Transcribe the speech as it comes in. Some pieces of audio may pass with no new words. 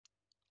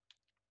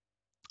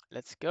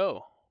Let's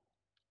go.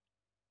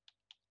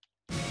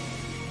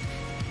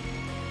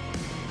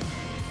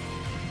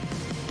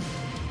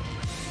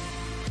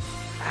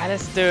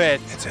 Let's do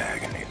it. It's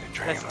agony to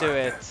dream Let's do like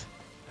it. this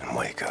and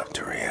wake up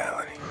to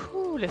reality.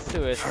 Ooh, let's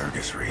do it.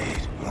 Fergus Reed,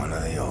 one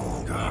of the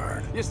old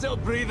guard. You're still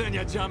breathing,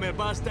 you jammy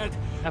bastard.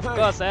 Of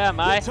course I am,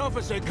 You're I. tough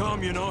as they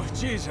come, you know.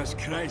 Jesus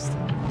Christ.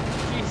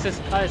 Jesus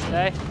Christ,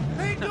 eh?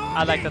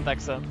 I like that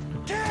accent.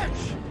 Catch!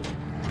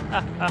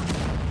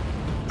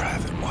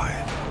 Private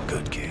Wyatt,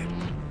 good kid.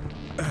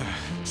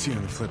 See you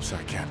on the flip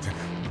side, Captain.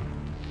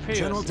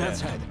 General Previously.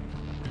 Death's Head.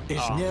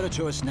 It's nearer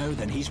to us now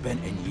than he's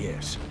been in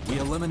years. We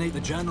eliminate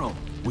the General.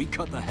 We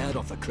cut the head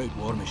off the Kraut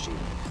war machine.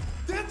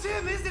 That's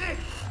him, isn't it?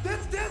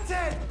 That's Death's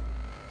Head!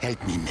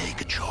 Help me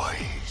make a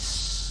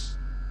choice.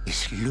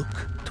 Is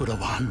look to the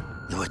one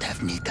you would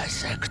have me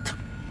dissect.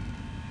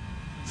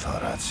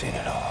 Thought I'd seen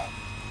it all,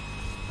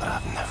 but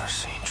I've never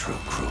seen true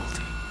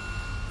cruelty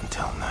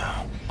until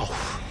now.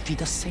 Oh, wie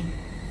das sehen?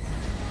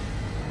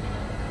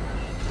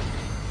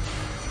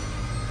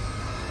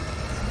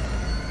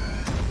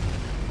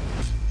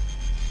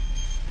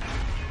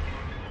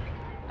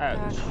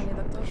 Ouch. Panie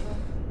doktorze.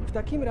 W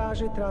takim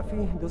razie trafi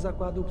do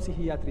zakładu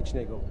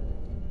psychiatrycznego.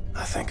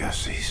 I think I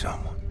see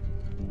someone.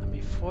 I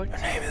mean, 40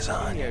 Her name is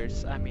Anya.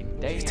 years. I mean,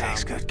 She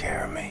takes damn. good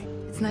care of me.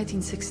 It's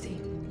 1960.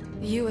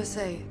 The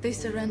USA, they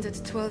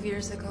surrendered 12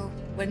 years ago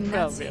when 12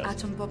 Nazi years.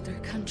 atom bombed their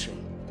country.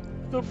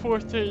 The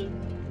 14.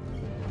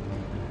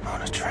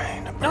 On a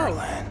train to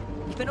Berlin.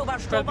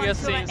 12 years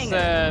since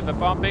the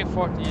bombing,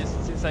 40 years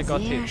since I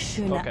got Sehr hit.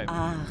 schöne Okay.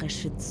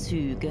 arische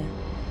Züge.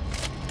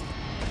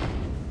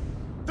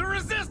 The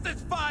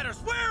resistance fighters,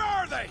 where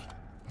are they?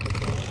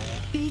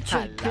 BJ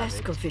love it.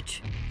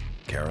 Blazkowicz.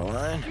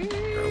 Caroline,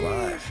 you're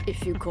alive.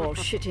 If you call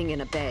shitting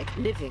in a bag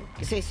living,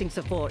 they think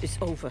the war is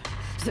over,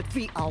 that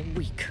we are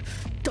weak,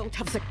 don't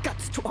have the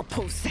guts to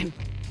oppose them.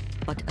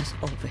 But as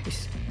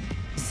always,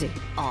 they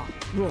are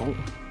wrong.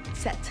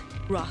 Seth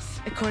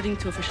Roth, according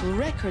to official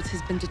records,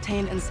 has been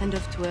detained and sent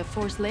off to a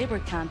forced labor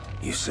camp.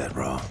 You said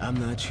wrong. I'm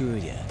not sure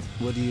yet.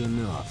 What do you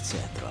know of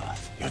Seth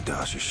Roth? Your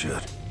dossier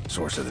should.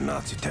 Source of the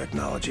Nazi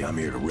technology, I'm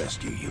here to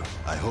rescue you.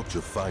 I hope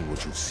you find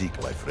what you seek,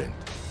 my friend.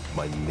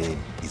 My name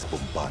is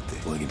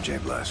Bombate. William J.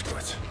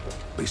 Blazkowicz.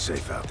 Be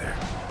safe out there.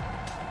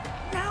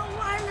 No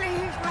one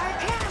leaves my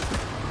camp!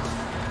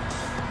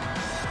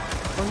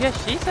 Oh yeah,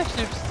 she's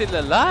actually still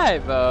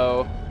alive,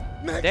 oh.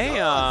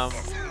 Damn.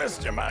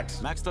 Mr.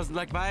 Max. Max doesn't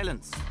like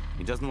violence.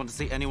 He doesn't want to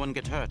see anyone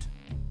get hurt.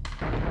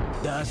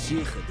 Das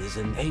Yichud is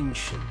an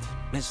ancient,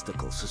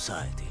 mystical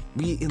society.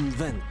 We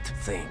invent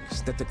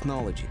things, the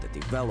technology, the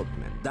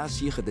development.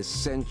 Das Yichud is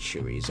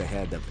centuries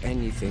ahead of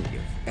anything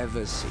you've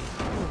ever seen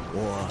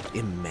or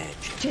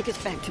imagined. Take us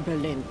back to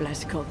Berlin,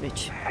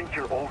 Blazkowicz. I think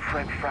your old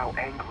friend Frau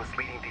Engel is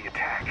leading the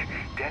attack.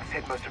 Death's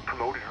Head must have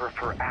promoted her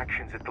for her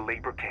actions at the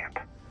labor camp.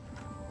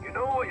 You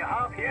know what you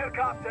have here,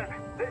 Captain?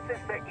 This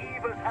is the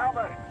Eva's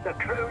Hammer, the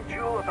crown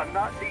jewel of the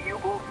Nazi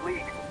U-Boat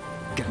League.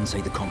 Get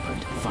inside the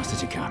compound, fast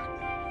as you can.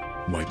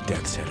 Wipe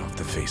Death's Head off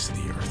the face of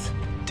the earth.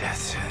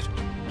 Death's Head.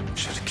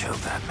 Should have killed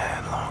that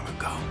man long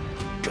ago.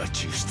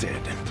 Got you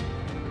standing.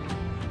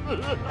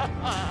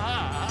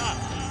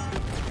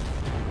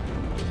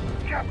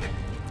 Captain,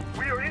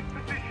 we are in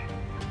position.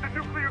 The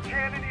nuclear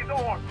cannon is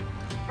armed.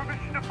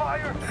 Permission to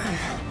fire?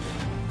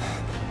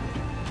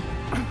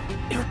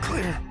 You're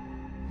clear.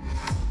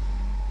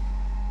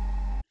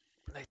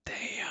 Like,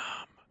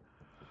 damn.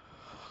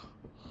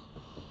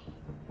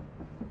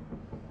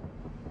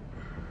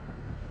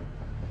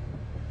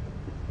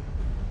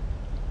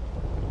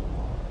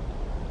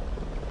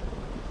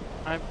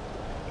 I'm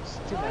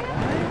still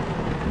alive?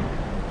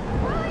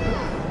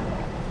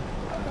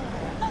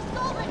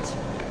 Blazkowicz!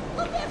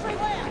 Look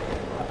everywhere!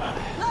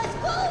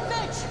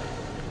 Blazkowicz!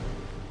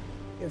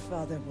 Your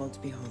father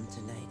won't be home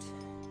tonight.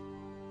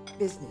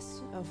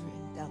 Business over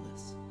in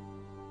Dallas.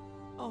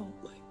 Oh,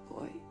 my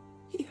boy.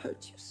 He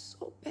hurt you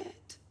so bad.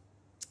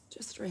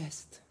 Just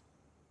rest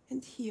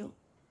and heal.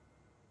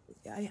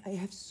 I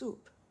have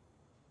soup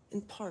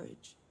and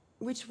porridge.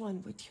 Which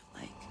one would you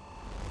like?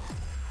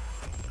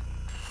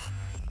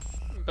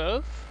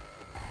 Both?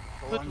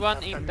 Put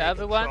one in the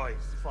other one,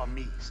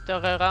 stir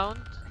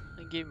around,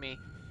 and give me.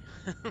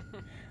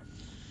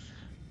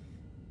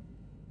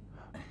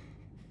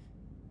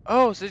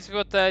 Oh, so this is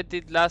what I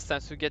did last time,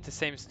 so we get the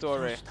same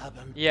story.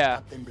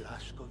 Yeah.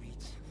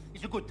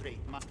 It's a good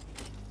trade, man.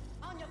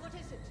 Anya, what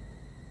is it?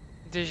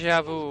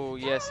 Deja vu,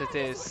 yes it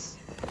is.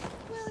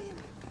 William,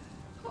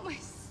 oh my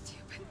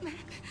stupid man.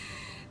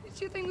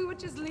 Did you think we would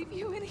just leave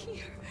you in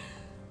here?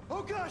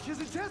 Oh gosh, his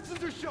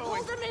intestines are showing!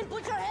 Hold him in,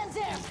 put your hands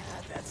there!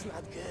 That's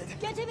not good.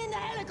 Get him in the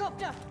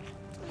helicopter!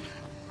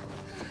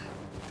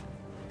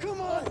 Come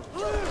on!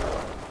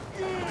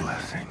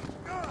 Blessing.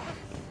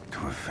 To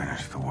have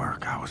finished the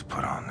work I was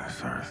put on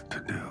this earth to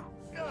do.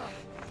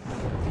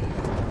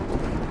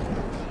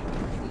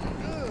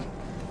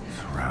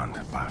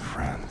 Surrounded by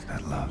friends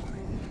that love me.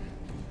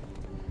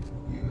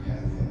 You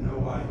have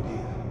no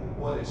idea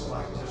what it's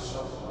like to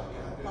suffer like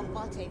I do.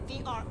 Bombate,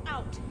 we are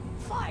out!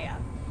 Fire!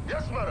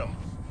 Yes, madam.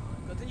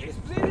 He's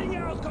bleeding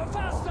out! girls, go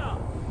faster!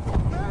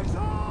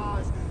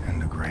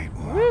 And the great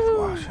warmth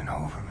washing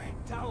over me.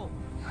 Towel.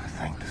 I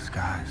think the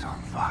sky's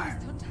on fire.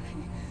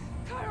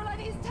 Caroline,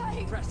 he's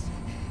dying. Press.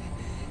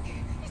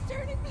 He's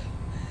turning.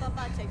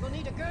 Babate, we'll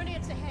need a gurney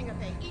at the hangar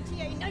bay.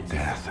 ETA 90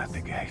 Death at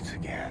the gates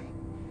again.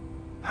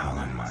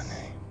 Howling my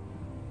name.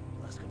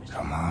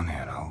 Come on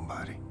in, old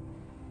buddy.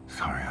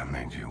 Sorry I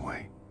made you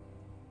wait.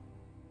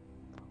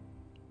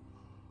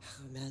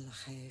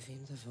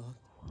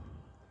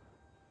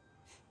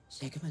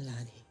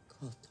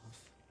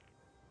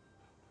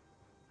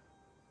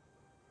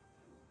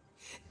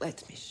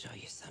 Let me show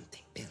you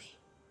something, Billy.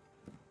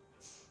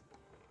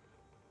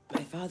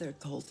 My father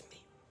told me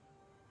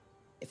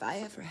if I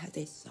ever had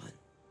a son,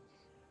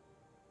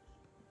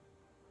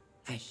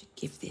 I should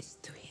give this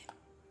to him.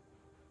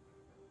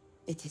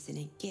 It is an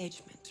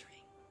engagement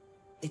ring.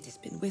 It has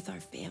been with our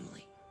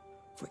family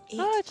for 8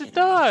 Oh, it's a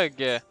generations.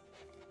 dog!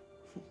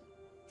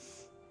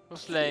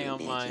 Who's laying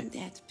on my... Imagine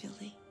that,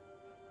 Billy.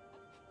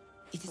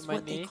 It is my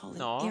what they knee? call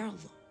No. an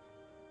heirloom.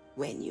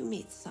 When you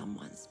meet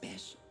someone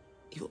special,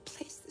 you will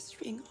place this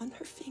ring on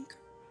her finger.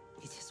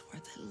 It is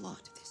worth a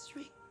lot, this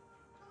ring.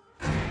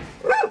 Shit.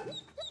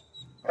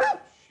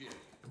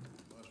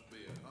 Must be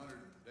 100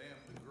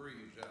 damn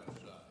degrees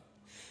outside.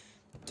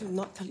 Do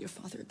not tell your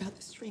father about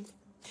this ring.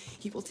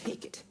 He will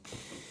take it.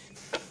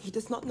 He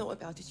does not know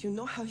about it. You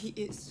know how he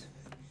is.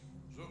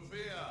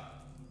 Sophia!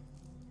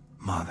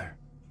 Mother,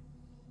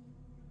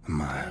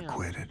 am I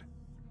acquitted?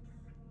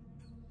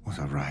 Was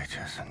I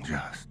righteous and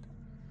just?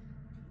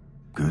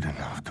 Good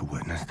enough to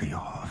witness the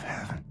awe of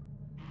heaven?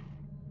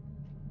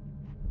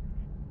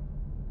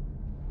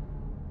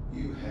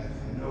 You have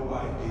no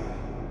idea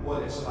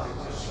what it's like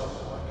to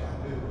suffer like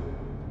I do.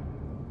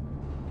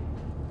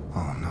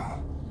 Oh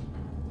no.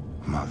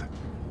 Mother,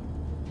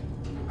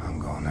 I'm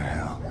going to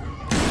hell.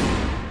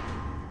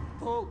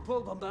 Pull,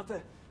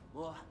 Bombate.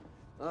 Oh,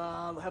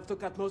 I'll have to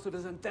cut most of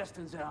his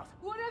intestines out.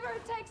 Whatever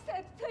it takes,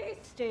 Ted, please.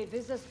 Stay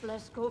with us,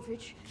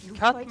 Blazkowicz. You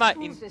Cut fight my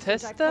through this, and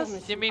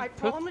intestines? You mean I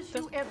put promise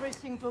them? you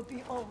everything will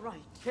be all right.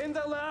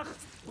 Kinderlach,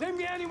 bring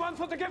me anyone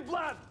for to give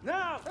blood!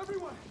 Now!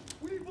 Everyone,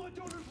 we need blood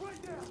donors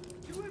right now.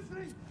 You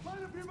listening?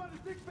 Line up here by the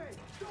sick bay.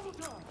 Double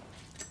time.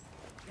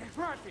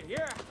 Right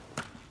here.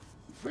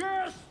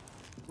 First!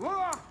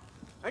 More!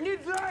 I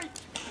need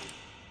light!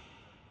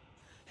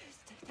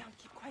 Stay down,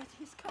 keep quiet,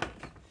 he's coming.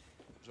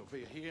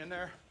 Sophia, he in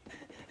there?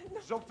 No.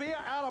 Sophia,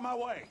 out of my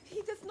way.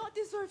 He does not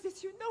deserve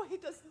this, you know he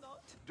does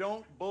not.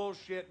 Don't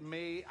bullshit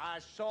me. I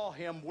saw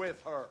him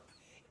with her.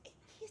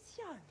 He's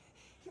young.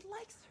 He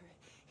likes her.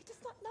 He does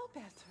not know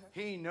better.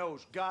 He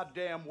knows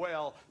goddamn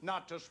well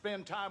not to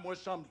spend time with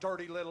some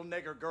dirty little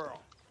nigger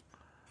girl.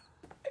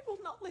 I will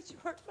not let you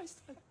hurt my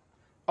son.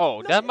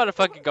 Oh, that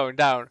motherfucker going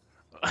down.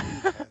 You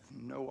have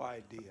no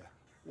idea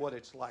what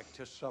it's like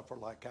to suffer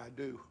like I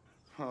do.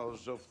 Oh,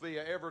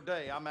 Sophia, every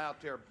day I'm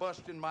out there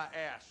busting my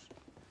ass,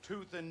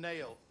 tooth and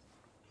nail,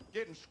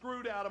 getting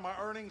screwed out of my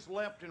earnings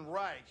left and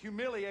right,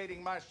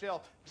 humiliating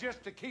myself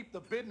just to keep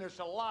the business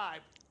alive.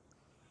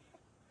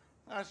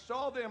 I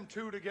saw them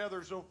two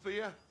together,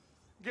 Sophia,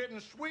 getting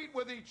sweet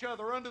with each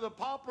other under the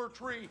poplar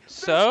tree.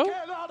 So? This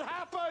cannot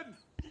happen!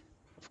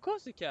 Of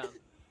course it can.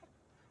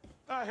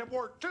 I have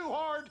worked too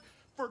hard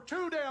for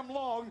too damn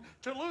long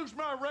to lose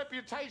my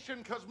reputation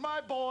because my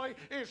boy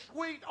is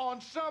sweet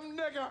on some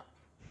nigger.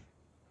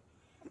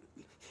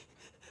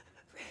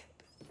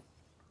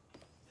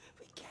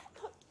 We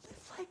cannot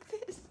live like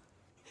this.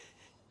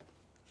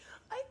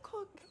 I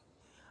cook.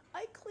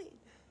 I clean.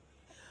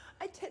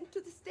 I tend to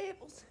the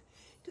stables,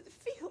 to the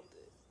field.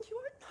 You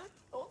are not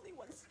the only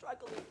one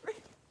struggling, right?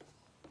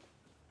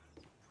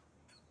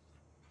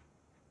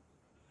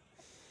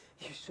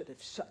 You should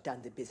have shut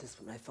down the business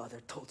when my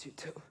father told you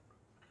to.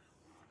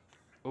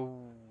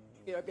 Ooh.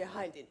 You're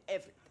behind in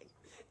everything.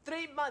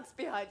 3 months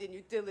behind in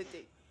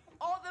utility.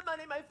 All the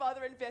money my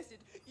father invested,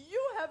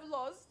 you have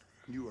lost.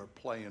 You are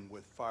playing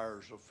with fire,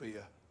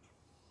 Sophia.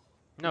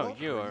 No, what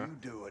you are are. you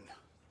doing?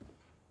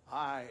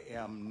 I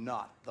am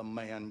not the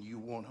man you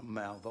want to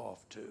mouth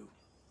off to.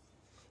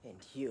 And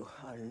you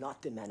are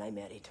not the man I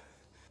married.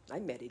 I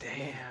married a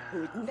man who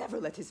would never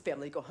let his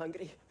family go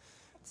hungry.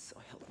 So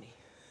help me.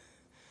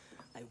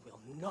 I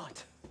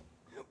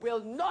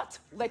will not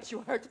let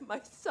you hurt my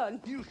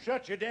son. You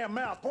shut your damn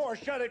mouth, or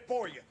shut it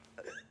for you.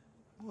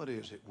 What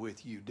is it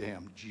with you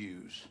damn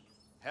Jews?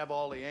 Have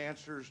all the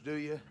answers, do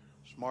you?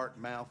 Smart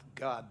mouth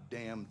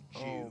goddamn Jew.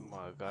 Oh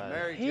my god.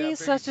 I you,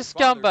 He's I such a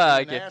figured your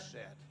father'd scumbag. be an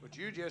asset, but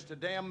you just a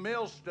damn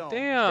millstone.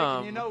 Damn.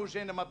 Sticking your nose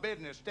into my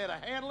business instead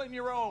of handling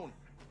your own.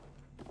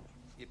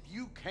 If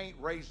you can't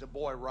raise the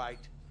boy right,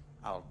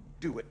 I'll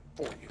do it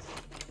for you.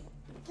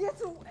 Get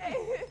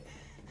away!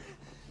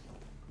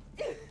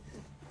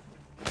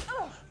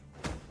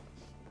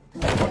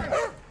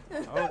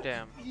 Oh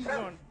damn. You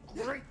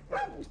great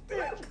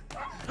bitch.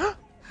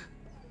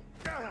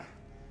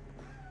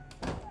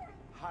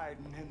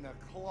 Hiding in the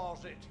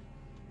closet.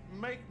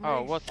 Make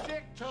me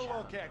sick to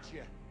look at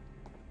you.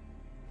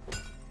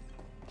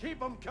 Keep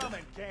them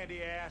coming,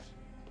 candy ass.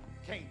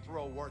 Can't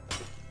throw worth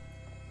it.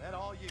 That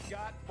all you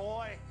got,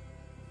 boy?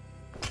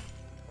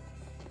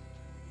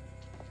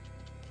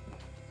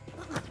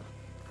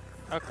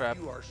 Oh crap.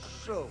 You are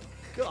so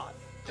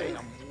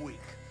goddamn weak.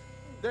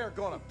 They're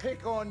gonna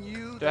pick on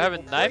you. Do I have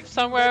a knife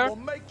somewhere? They will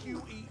make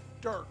you eat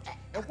dirt.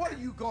 And what are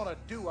you gonna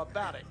do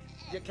about it?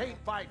 You can't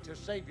fight to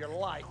save your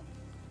life.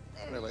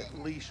 Well, at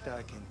least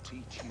I can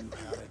teach you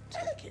how to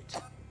take it.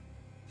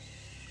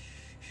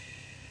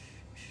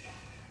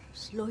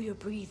 Slow your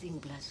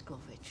breathing,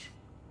 Blazkowicz.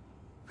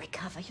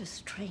 Recover your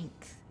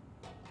strength.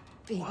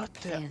 Feel What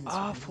the the cleanse of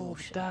awful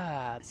emotion.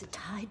 dad? The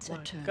tides are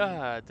My turning.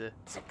 God. The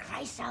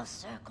Kreisau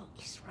circle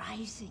is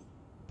rising.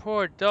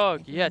 Poor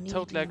dog. And Yeah, we need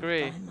totally you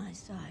agree. by my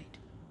side.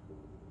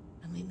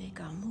 And we make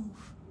our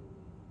move.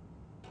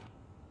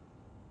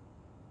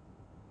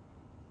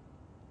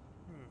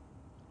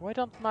 Why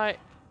don't my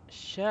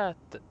chat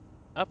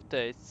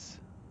updates?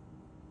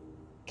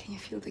 Can you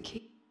feel the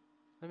key?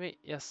 Let me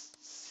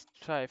just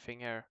try a thing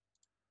here.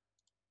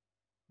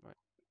 Right.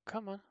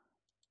 Come on.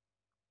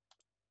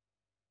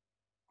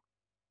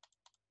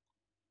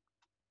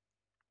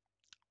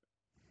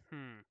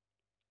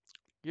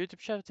 YouTube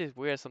chat is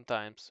weird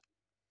sometimes.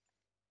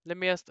 Let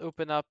me just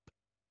open up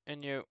a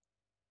new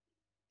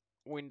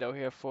window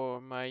here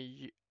for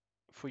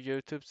for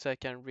YouTube so I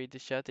can read the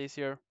chat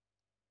easier.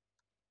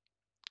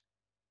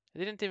 I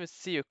didn't even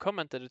see you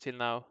commented until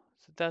now,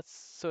 so that's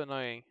so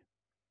annoying.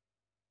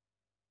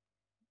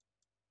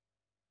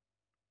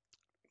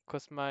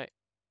 Because my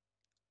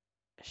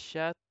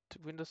chat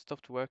window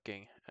stopped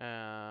working.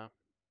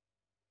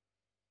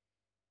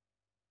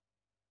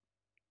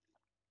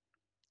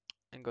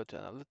 And go to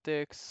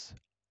analytics.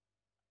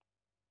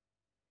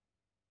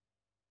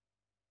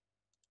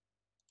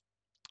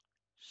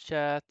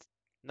 Chat.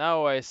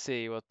 Now I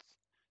see what.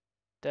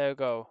 There you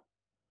go.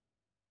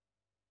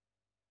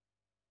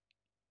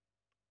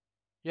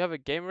 You have a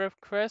game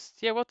request?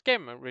 Yeah, what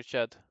game,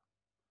 Richard?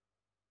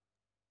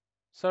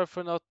 Sorry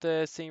for not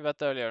seeing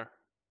that earlier.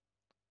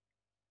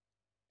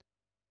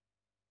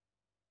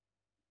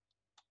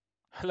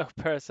 Hello,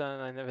 person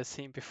I never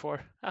seen before.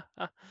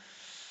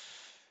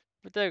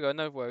 But there you go,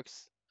 now it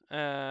works.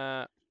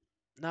 Now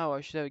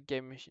I should have a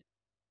game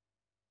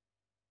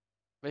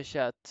the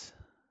chat.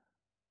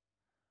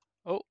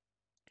 Oh,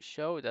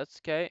 show,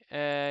 that's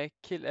okay.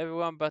 Kill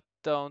everyone but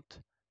don't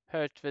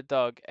hurt the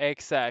dog.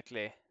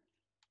 Exactly.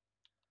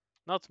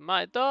 Not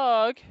my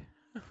dog!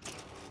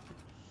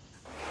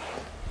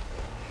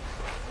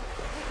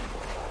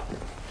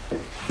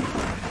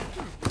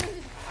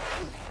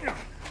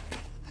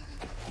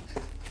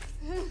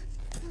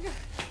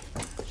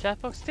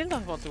 Chatbox still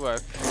don't want to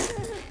work.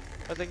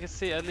 But I can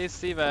see at least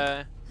see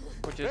what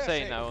you're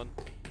saying now on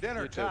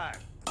Dinner YouTube. time.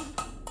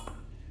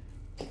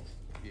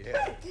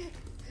 Yeah.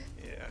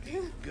 Yeah,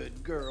 you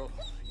good girl.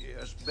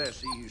 Yes,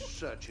 Bessie, you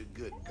such a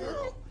good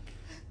girl.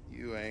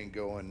 You ain't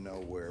going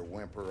nowhere.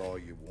 Whimper all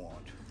you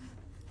want.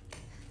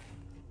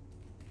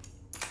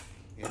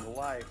 In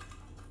life,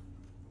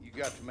 you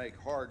got to make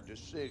hard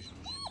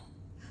decisions.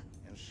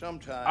 And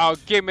sometimes Oh,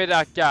 give me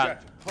that you gun.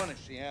 got to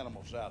punish the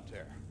animals out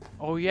there.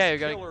 Oh yeah, you're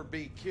Kill gonna. or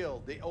be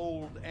killed, the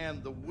old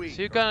and the weak.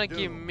 So you're gonna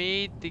give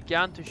me the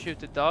gun to shoot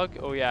the dog?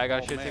 Oh yeah, I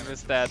gotta shoot him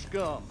instead.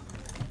 Scum.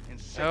 And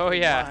Oh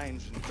yeah.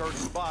 minds and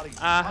dirty bodies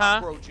and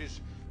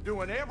cockroaches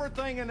doing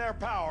everything in their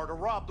power to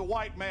rob the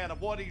white man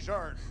of what he's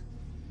earned.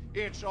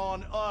 It's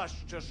on us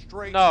to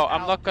straighten No, out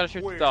I'm not gonna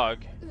shoot the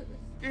dog.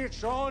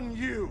 It's on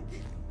you.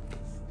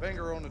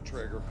 Finger on the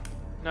trigger.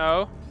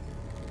 No.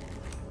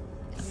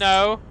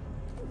 No.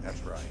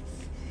 That's right.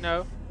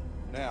 No.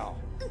 Now,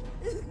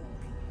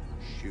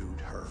 shoot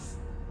her.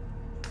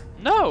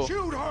 No.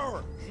 Shoot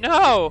her.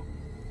 No.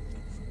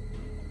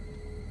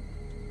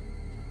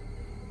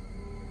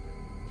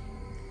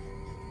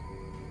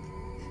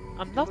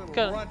 I'm not Little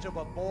gonna. runt of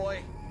a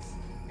boy,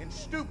 and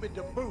stupid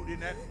to boot in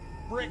that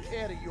brick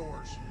head of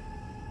yours.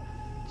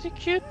 It's a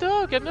cute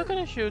dog. I'm not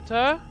gonna shoot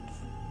her.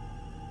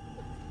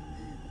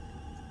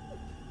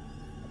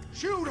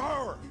 Shoot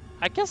her.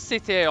 I can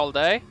sit here all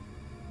day.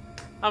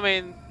 I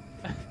mean,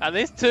 at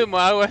least 2 more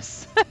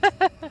hours.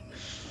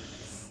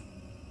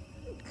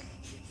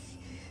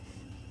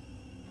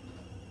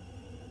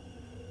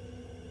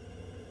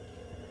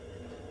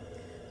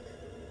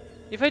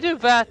 If I do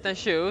that and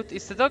shoot,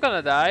 is the dog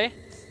gonna die?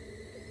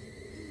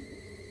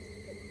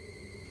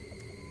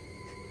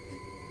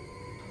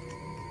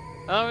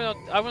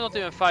 I will not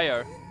even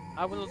fire.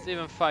 I will not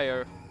even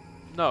fire.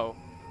 No.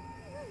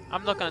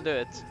 I'm not gonna do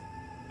it.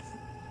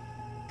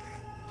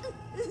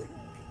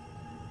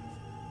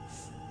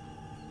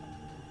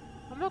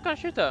 I'm not gonna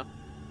shoot her.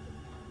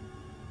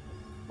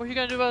 What are you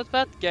gonna do about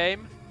that,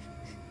 game?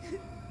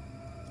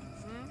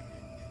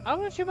 I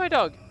wanna shoot my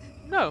dog.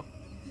 No.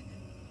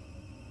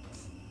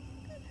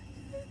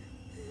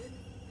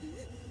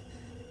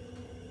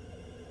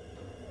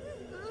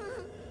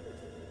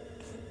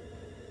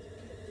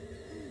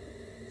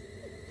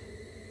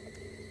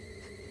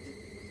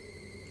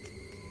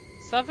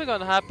 Something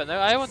gonna happen.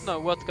 I don't know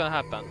what's gonna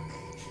happen.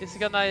 Is he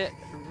gonna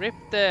rip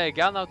the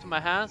gun out of my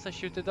hands and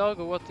shoot the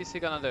dog, or what is he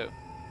gonna do?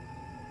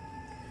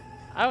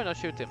 I will not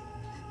shoot him.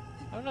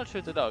 I will not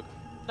shoot the dog.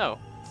 No.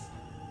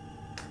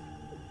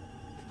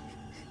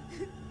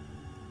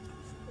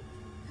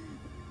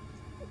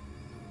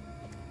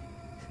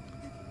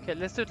 Okay,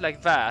 let's do it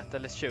like that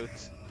and let's shoot.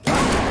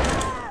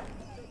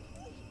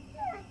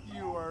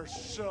 You are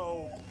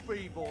so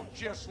feeble,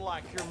 just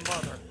like your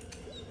mother.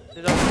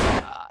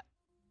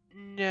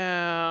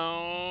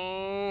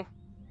 No.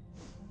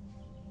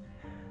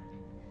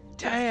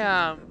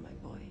 Damn.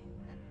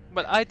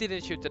 But I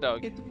didn't shoot the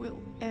dog. It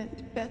will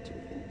end better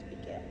than it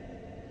began.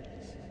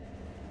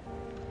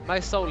 My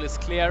soul is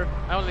clear.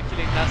 I'm only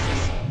killing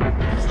Nazis.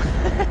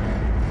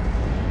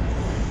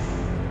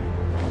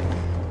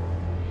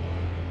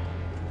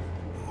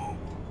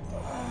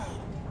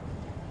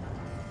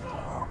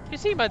 You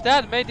see, my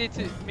dad made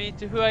me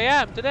to who I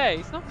am today.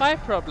 It's not my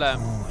problem.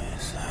 Who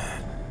is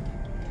that?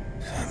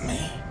 Is that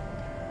me?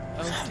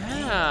 Oh,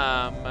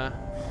 damn.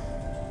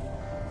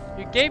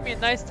 You gave me a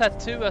nice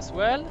tattoo as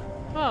well?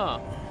 Huh.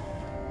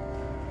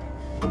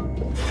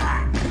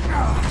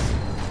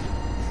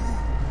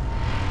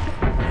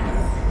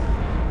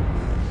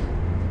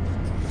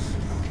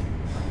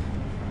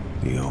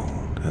 The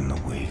old and the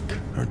weak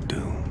are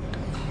doomed.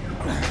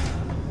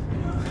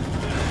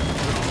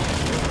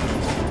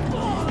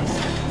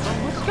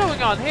 What's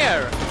going on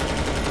here?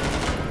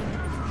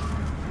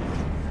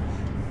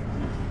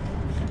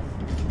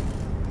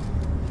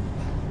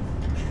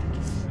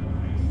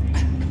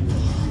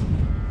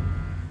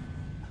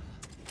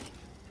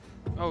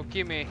 Oh,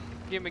 give me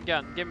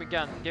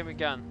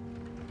gun.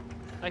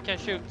 I can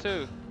shoot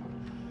too.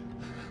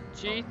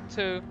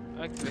 G2,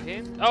 activate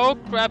hint. Oh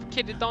crap,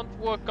 kitty, don't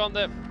walk on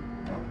the...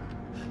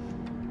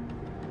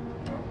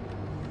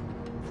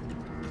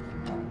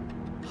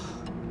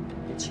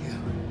 It's you.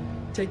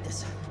 Take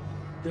this.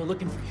 They're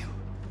looking for you.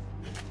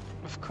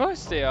 Of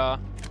course they are.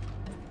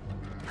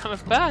 I'm a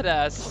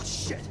badass. Oh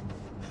shit.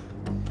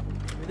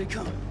 Here they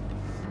come.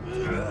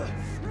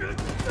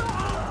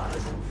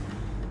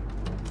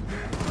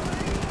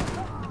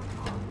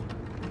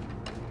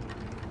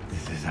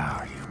 This is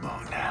our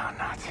U-boat now,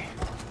 Nazi.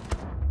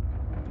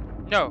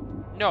 No,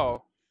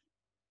 no.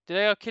 Did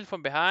I get killed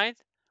from behind?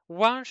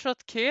 One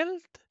shot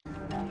killed?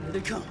 Here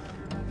they come.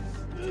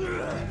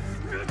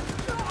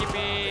 Give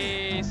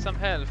me some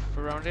health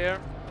around here.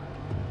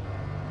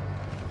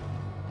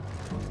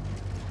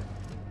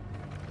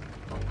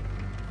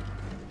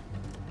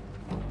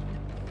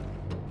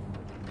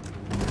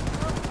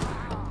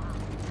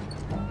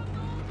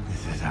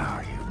 This is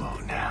our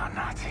U-boat now,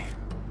 Nazi.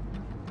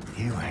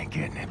 You ain't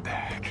getting it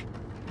back.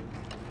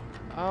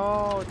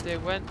 Oh, they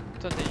went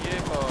to the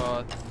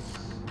U-boat.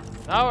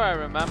 Now I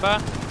remember.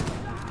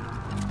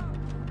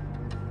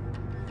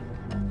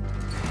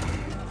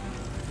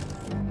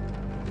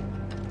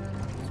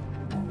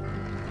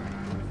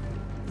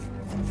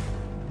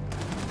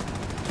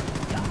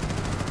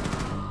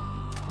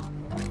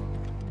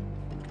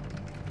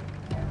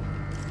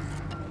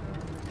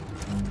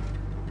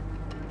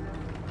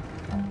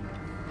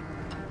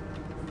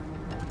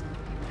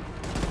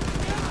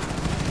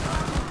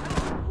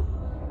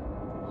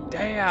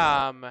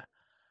 Damn!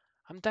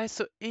 I'm dying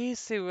so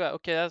easy.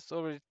 Okay, that's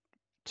already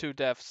 2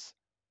 deaths.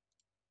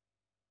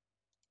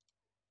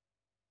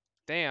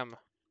 Damn.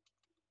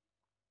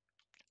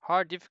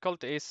 Hard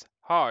difficulty is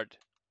hard.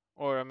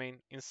 Or, I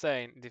mean,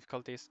 insane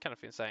difficulty is kind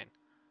of insane.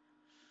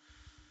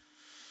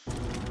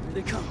 Here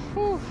they come.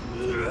 Whew.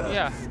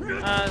 Yeah.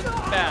 And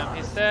bam,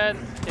 he's dead.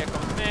 Here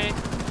comes me.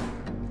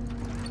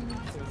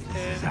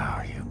 This is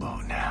our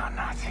U-boat now,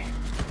 Nazi.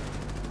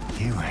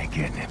 You ain't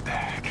getting it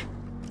back.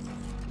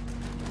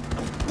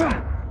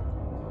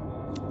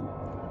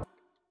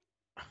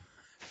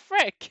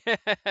 Frick!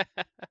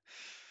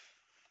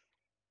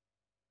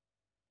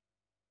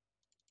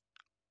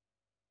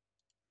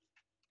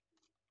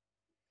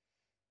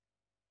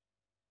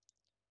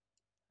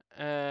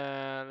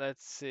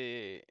 Let's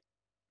see.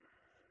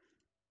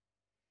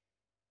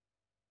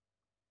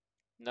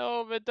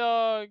 No, the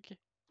dog.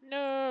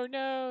 No,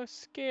 no,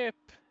 skip.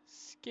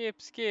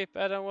 Skip, skip.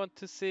 I don't want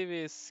to see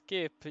this.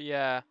 Skip,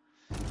 yeah.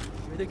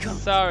 Here they come.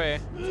 Sorry.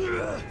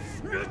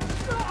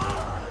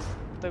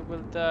 Dog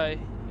will die.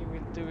 He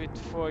will do it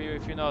for you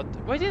if you're not.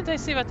 Why didn't I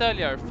see that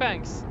earlier?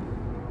 Thanks.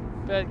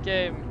 Bad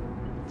game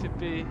to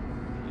be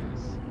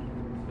used.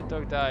 The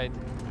dog died.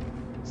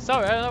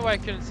 Sorry, I don't know why I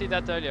couldn't see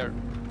that earlier.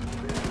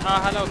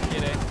 Ah, hello,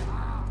 kitty.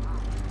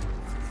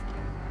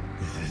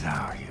 This is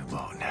our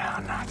U-boat now,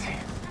 Nazi.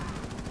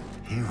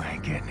 You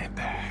ain't getting it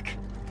back.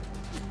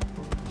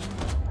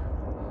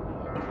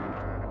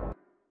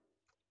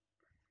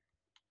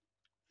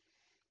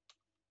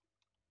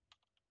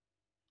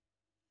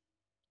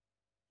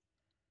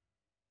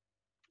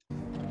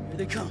 Here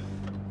they come.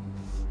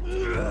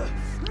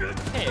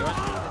 Hey,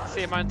 let's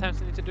see how many times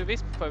we need to do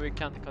this before we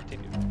can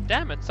continue.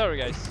 Damn it, sorry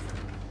guys.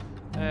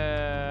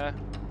 There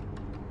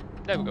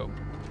we go.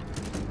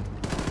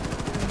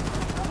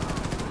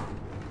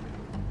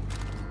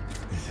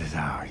 This is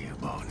our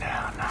U-boat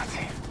now,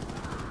 Nazi.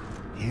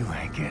 You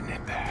ain't getting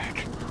it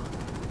back.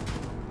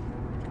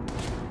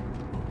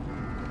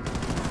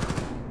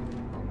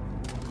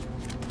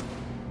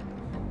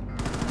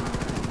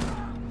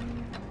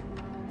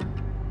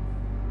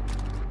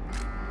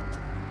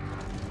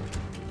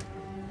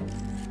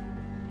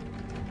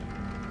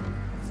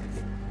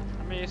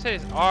 say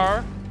it's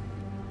R,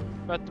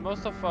 but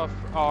most of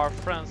our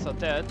friends are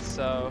dead,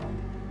 so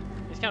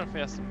it's kind of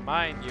just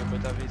mind you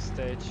at this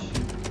stage.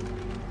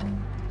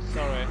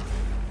 Sorry.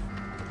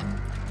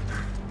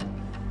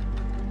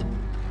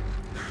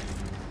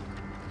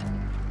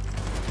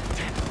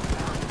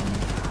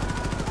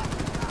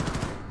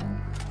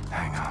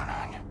 Hang on,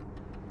 Anya.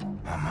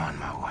 I'm on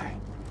my way.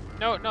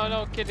 No, no,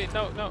 no, kitty,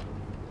 no, no.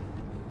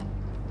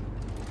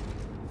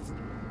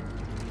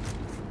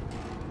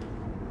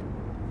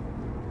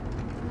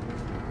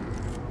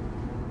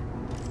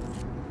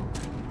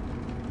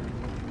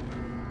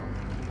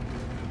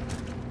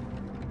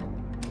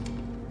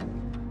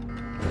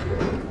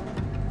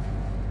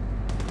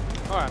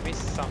 Oh, I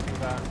missed something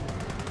there.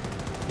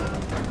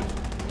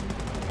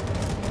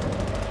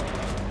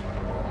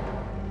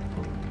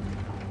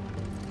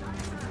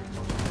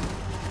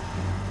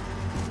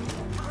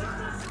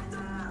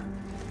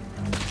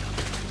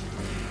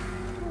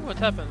 What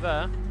happened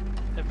there?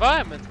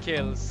 Environment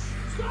kills.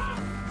 Stop!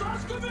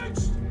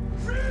 Blaskovich!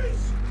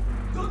 Freeze!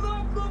 Do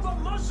not move a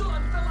muscle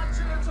until I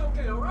say it's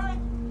okay, alright?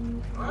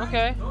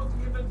 Okay. Don't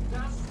give it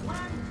gas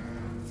wind.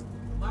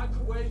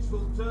 Microwaves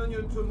will turn you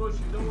into mush.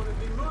 You don't want to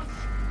be mush.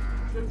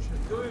 Egyptian,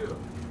 do you?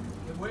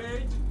 Okay,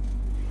 wait.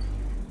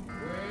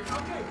 Wait.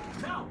 Okay,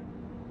 now,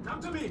 come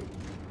to me.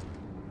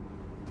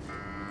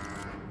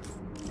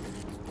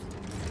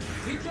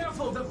 Be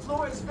careful, the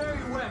floor is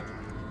very wet.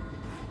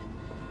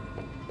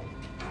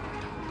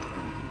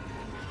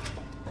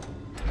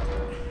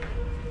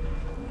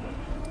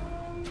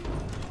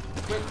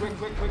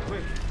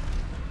 Quick.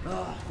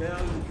 Ah, there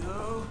we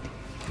go.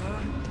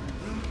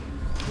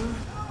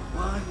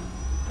 1,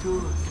 2,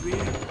 3.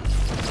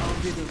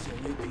 I'll give us a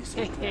new piece of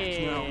tracks.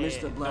 Now,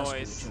 Mr.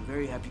 Blaskovich, I'm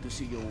very happy to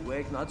see you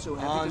awake. Not so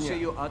happy to see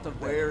you out of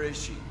bed. Where is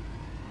she?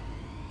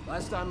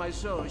 Last time I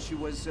saw her, she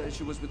was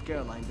with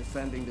Caroline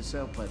defending the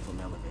cell platform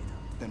elevator.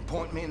 Then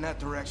point me in that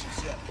direction,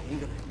 Seth.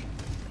 Ingrid,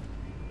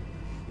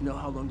 you know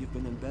how long you've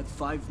been in bed?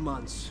 5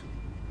 months.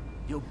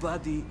 Your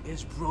body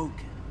is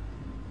broken.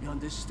 You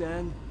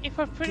understand? If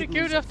I'm pretty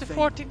Kidneys good are after failing.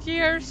 14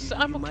 years,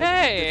 I'm You might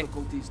have okay.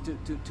 difficulties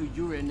to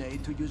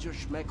urinate, to use your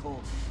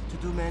schmeckle, to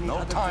do many No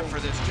other time things. for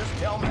this, just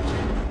tell me.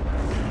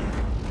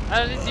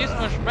 I didn't use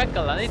my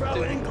schmeckle, I need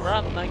to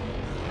run and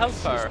help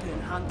her. She's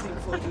been hunting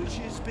for you,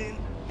 she's been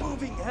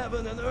moving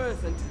heaven and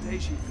earth, and today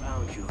she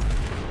found you.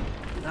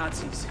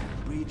 Nazis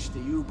breached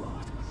the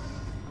U-boat.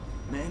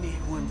 Many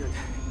wounded,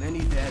 many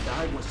dead.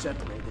 I was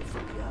separated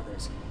from the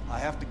others. I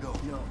have to go.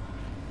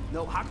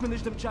 No, Hackman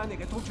is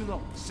Demchanik, I told you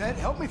no. Seth,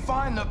 help me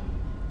find the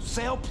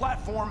sail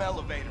platform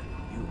elevator.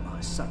 You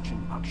are such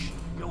an action.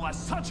 You are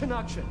such an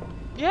action.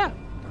 Yeah,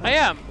 I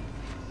am.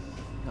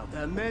 Now,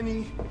 there are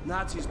many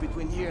Nazis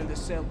between here and the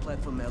sail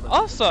platform elevator.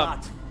 Awesome.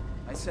 But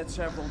I set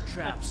several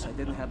traps. I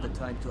didn't have the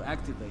time to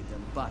activate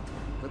them, but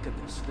look at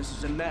this. This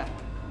is a map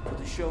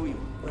to show you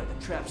where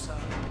the traps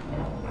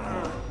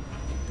are.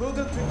 Put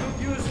them to good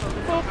use for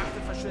the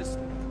fascist.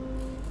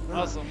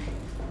 Awesome.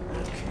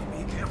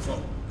 Okay, be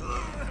careful.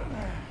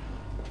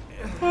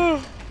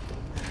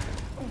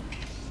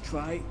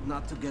 Try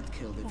not to get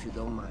killed if you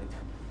don't mind.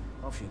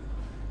 Off you.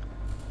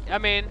 I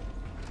mean,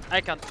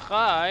 I can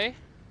try.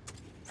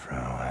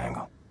 Frau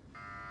Angle.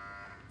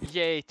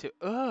 Yay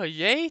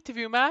to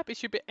view map. It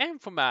should be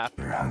info map.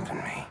 You're hunting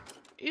me.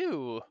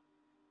 Ew.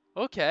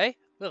 Okay.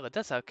 Well,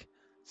 that sucks.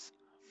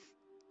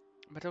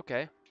 But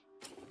okay.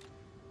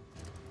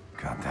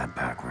 Got that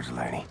backwards,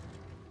 lady.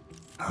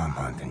 I'm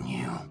hunting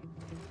you.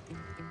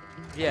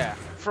 Yeah,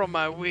 from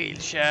my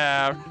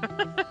wheelchair.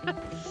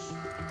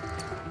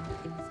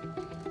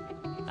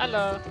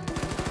 Hello.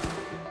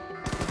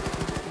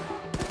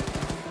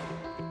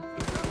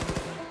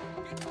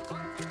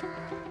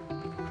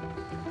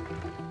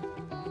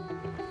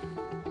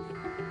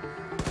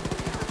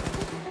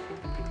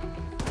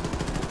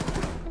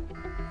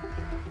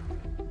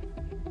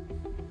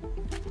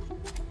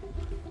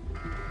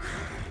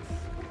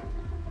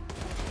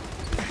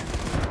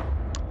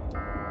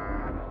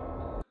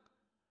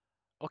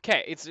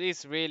 Okay,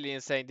 it's really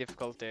insane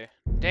difficulty.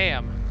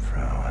 Damn.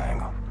 Frau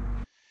Angle.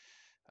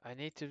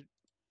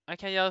 I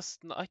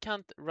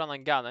can't run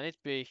and gun. I need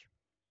to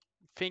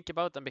think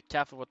about and be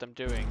careful what I'm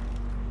doing.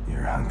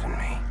 You're hunting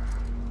me.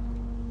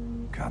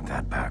 Got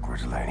that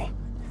backwards, lady.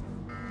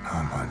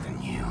 I'm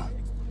hunting you.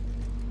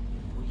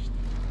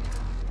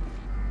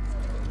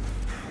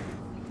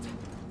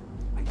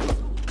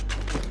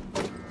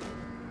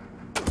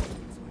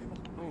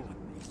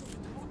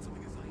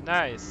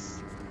 Nice.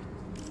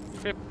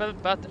 Triple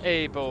but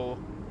able.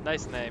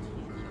 Nice name.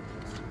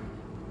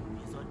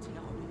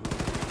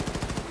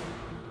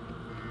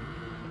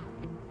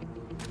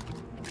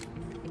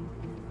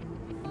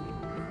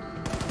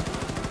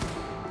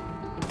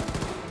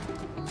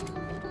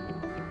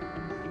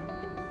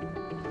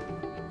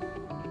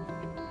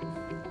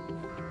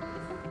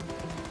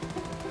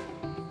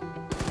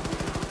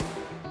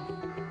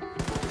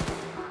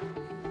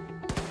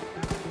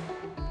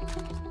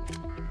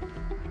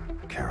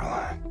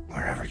 Caroline,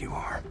 wherever you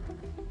are,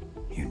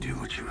 you do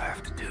what you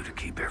have to do to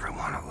keep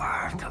everyone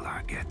alive till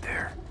I get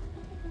there.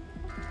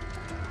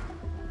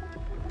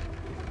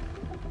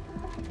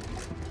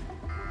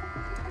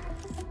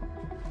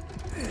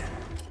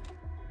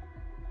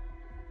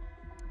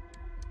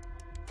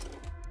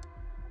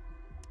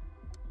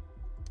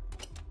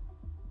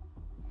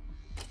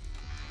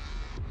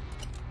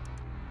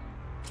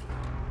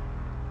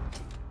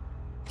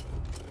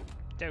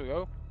 There we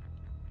go.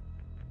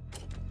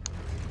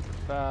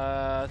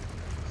 But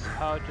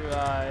how do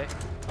I?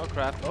 Oh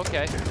crap!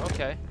 Okay,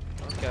 okay,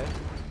 okay.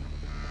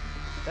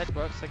 That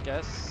works, I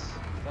guess.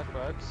 That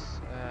works.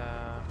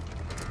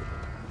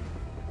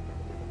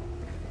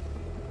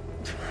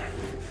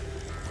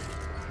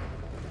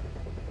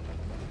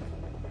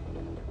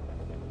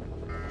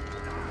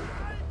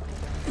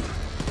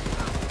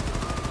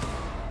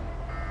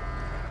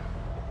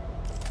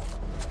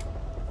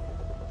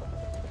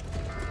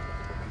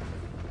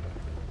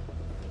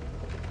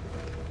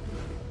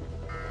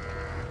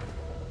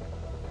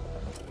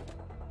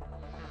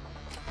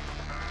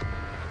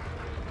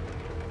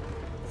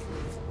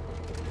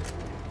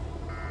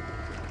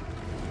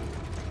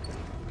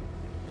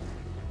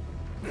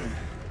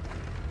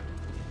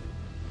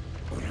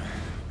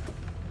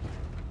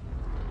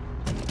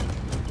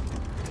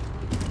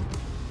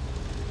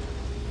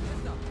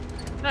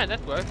 No,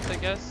 that works, I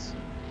guess.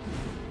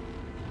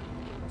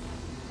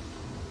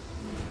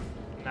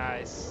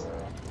 Nice.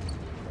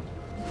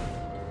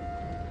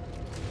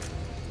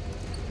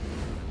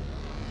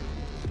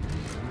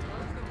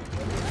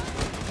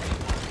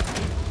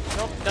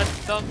 Nope, that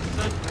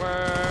doesn't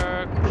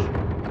work.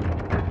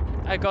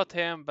 I got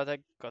him, but I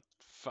got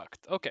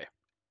fucked. Okay.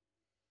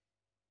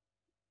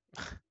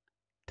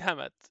 Damn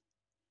it.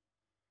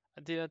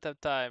 I didn't have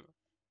time.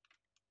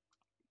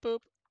 Boop.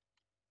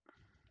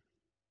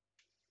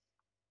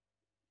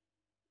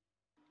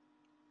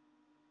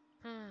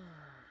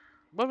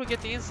 But we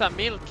get in some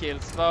meal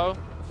kills though.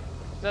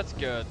 That's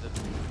good.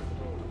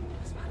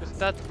 Does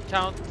that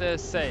count the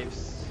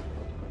saves?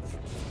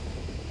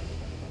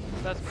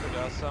 That's pretty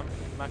awesome.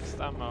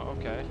 Maxed ammo,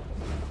 okay.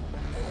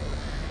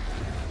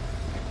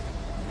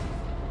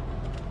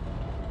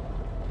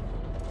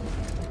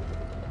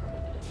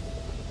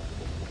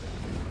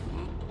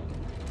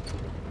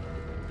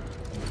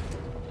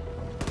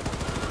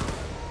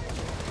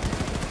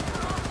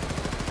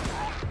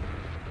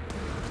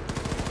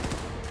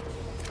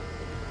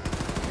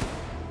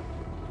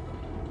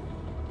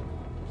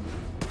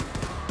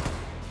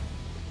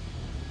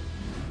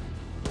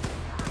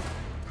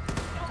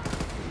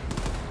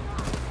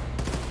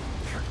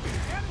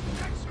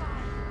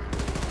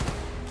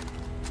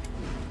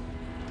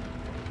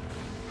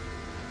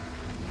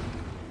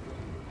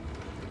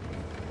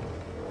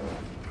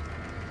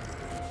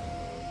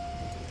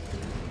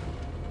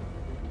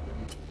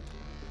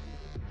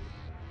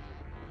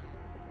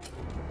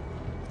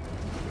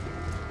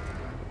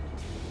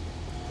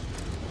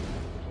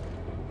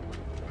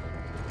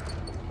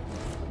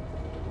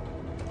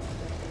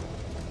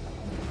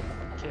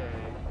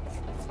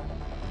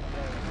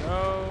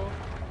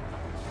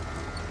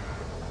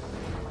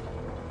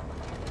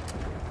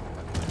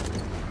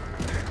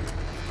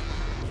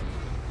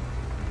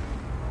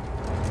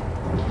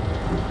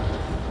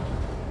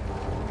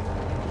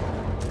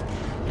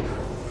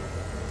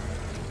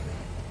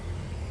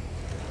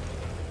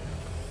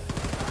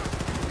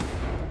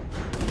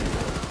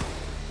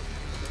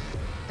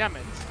 Damn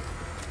it.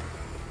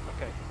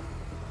 Okay.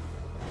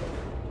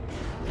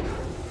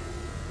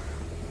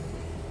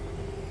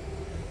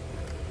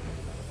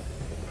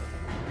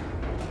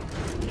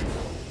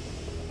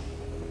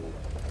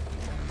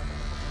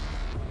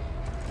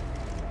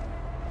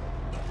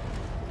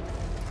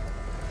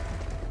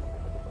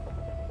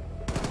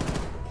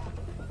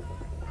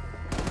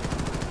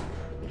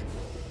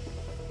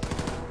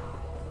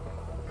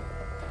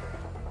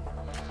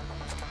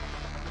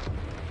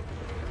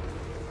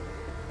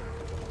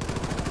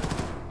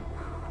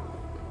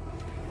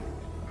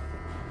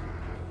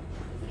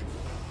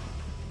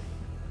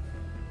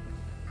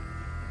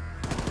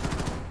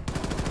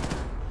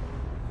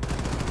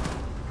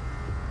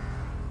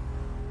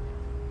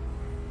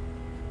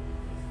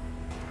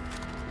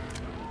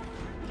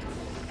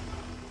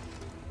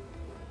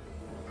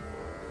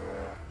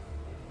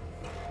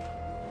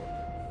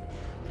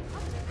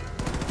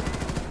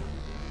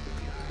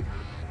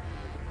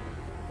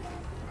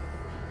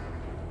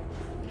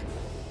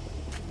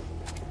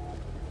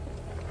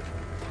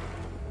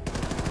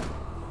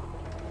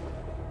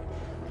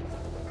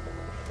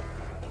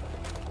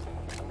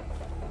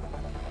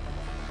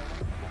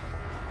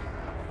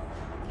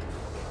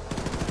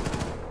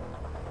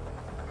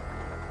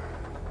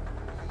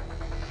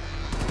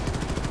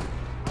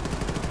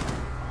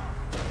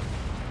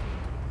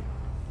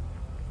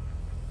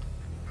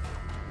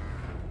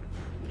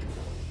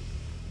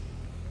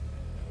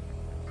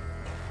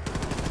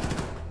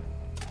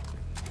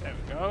 There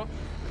we go.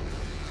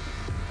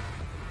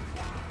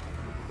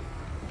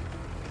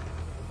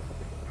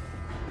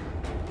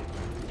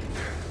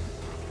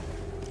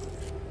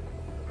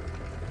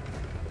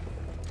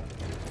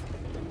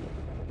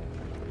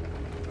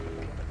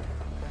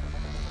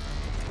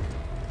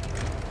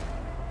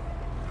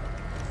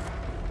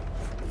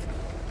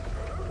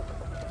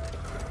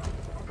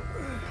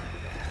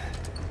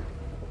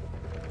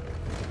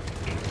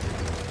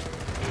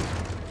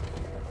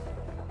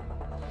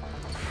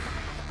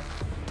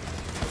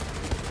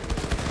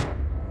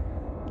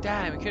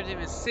 Damn, I couldn't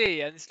even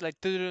see, and it's like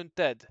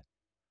dead.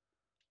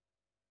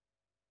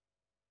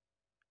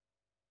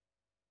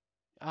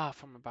 Ah,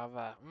 from above.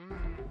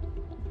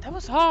 That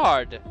was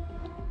hard.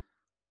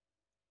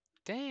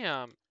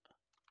 Damn.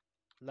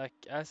 Like,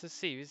 as you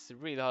see, this is a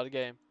really hard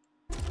game.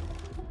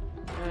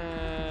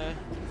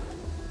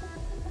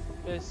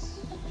 The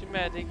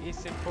schematic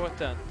is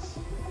important.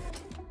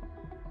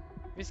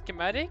 This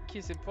schematic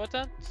is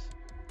important.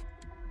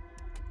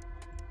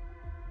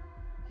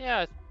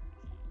 Yeah,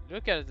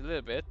 look at it a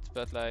little bit,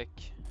 but like...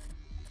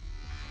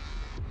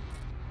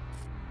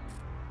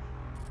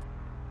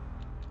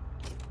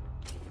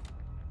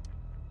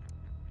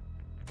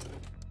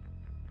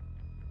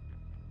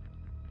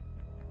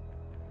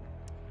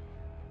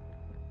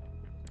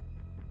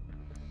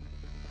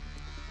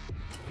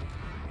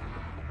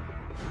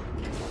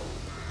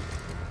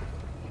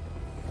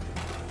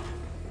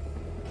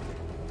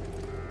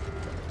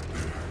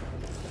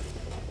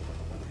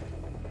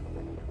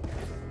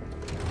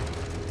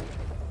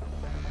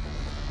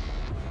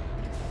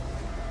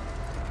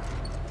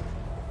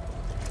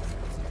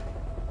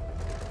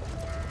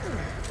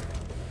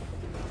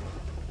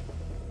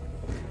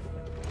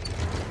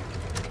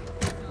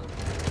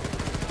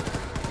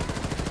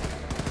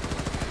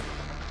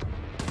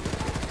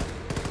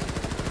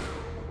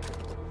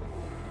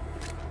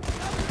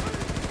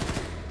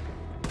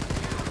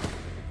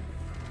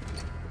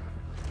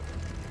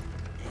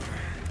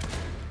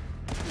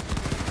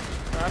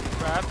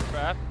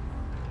 Crap.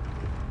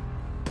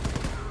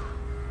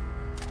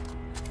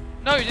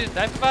 No, you didn't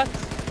die for that.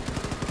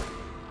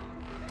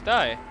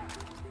 Die.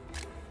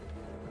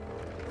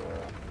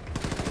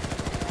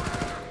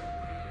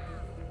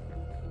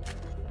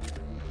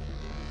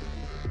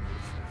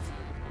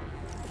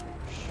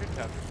 Should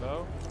have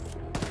though.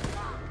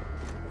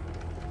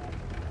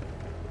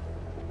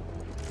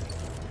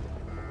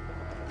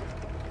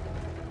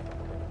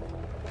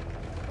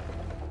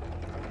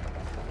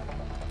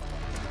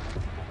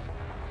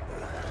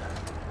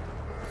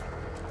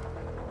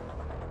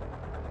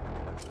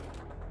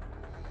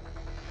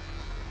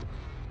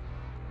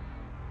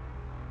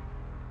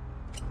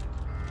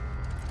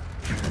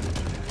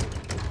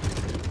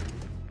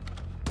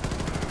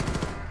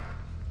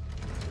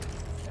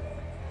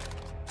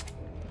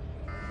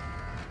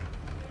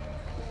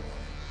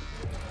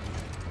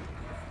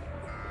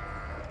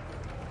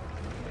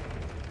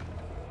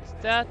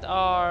 That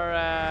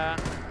are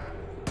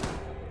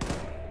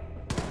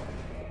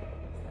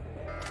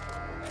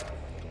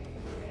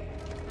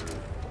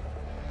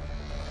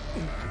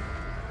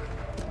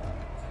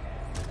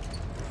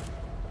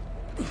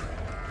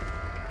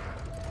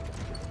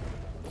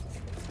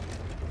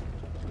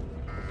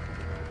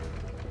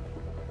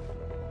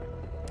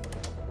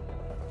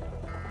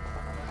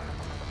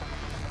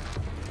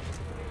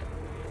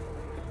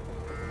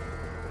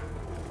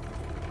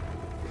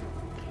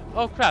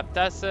oh crap,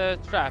 that's a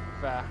trap.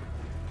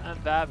 And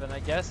Vavin,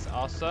 I guess.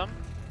 Awesome.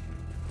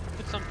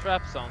 Put some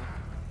traps on.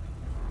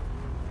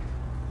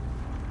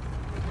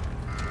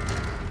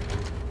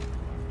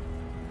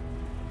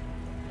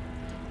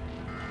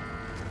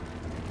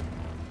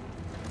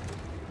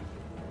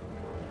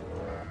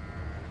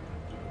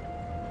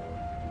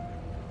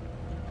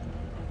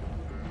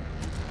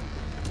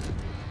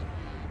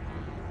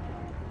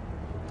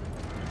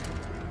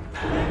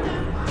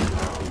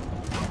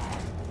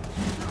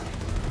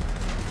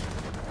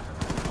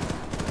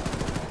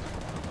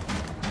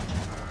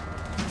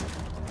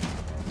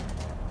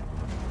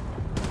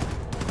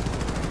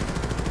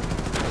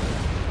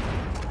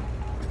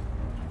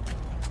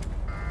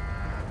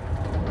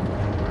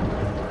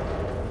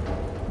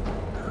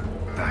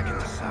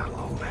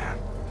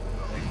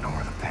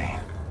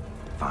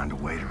 Find a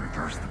way to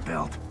reverse the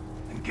belt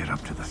and get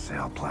up to the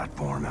sail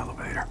platform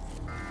elevator.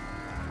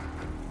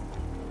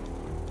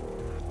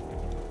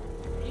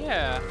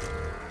 Yeah.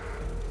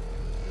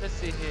 Let's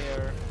see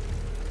here.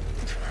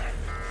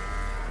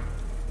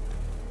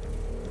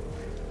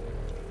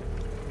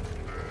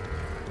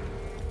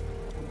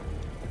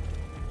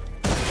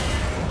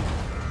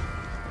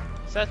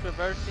 Is that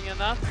reversing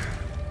enough?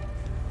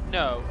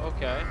 No,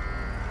 okay.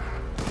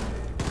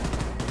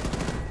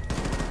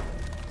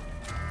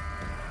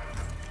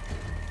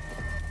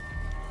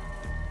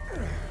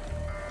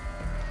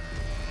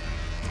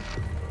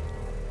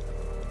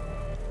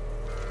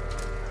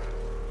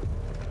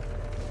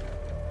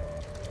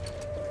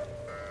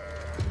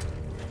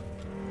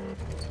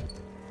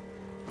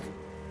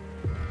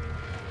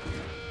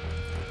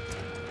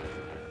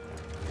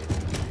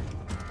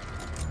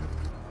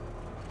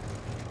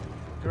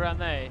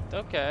 Grenade,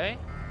 okay.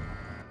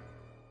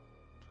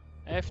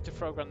 I have to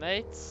throw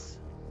grenades.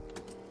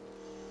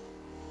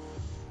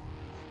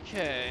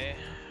 Okay.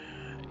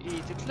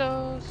 Eat it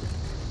close.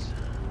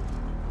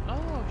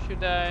 Oh,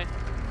 should I?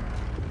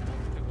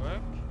 Could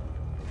work.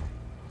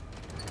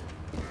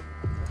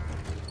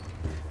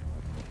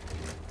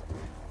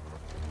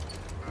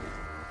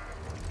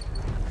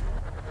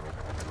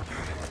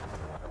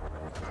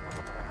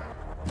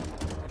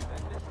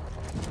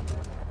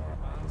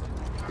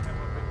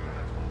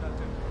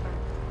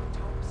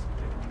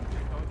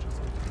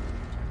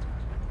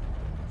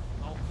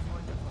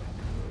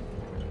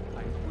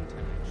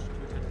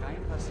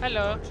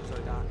 Hello.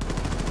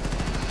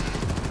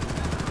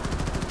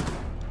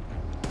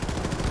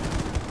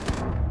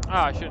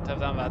 Ah, I shouldn't have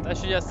done that. I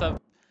should just have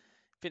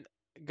been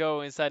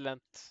go in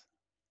silent.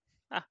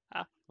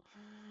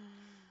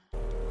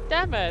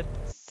 Damn it!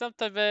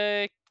 Sometimes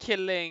the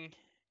killing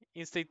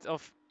instinct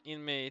of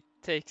in me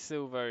takes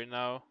over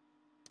now.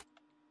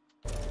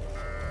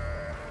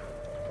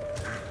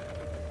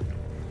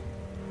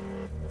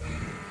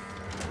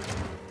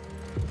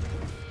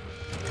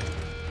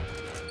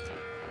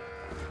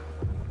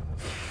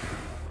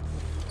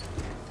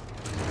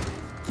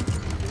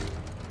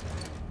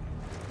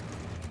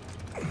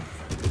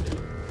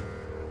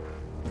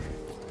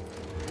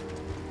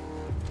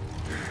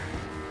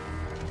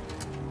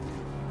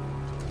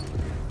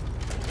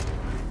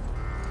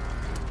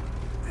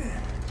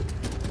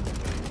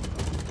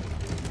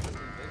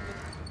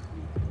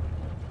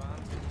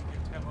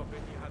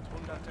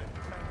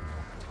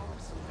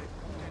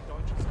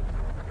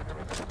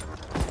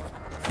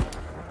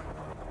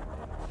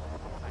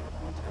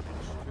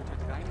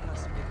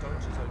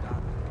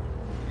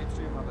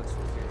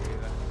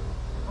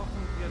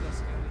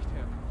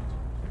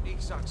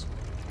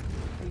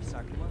 Ich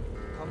sag nur,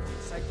 komm,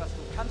 zeig, was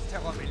du kannst,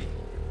 Terrorwilli.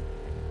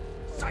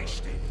 Sei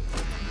still!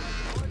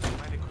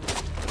 Meine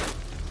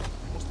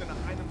Kuh musste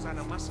nach einem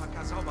seiner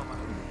Massaker sauber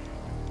machen.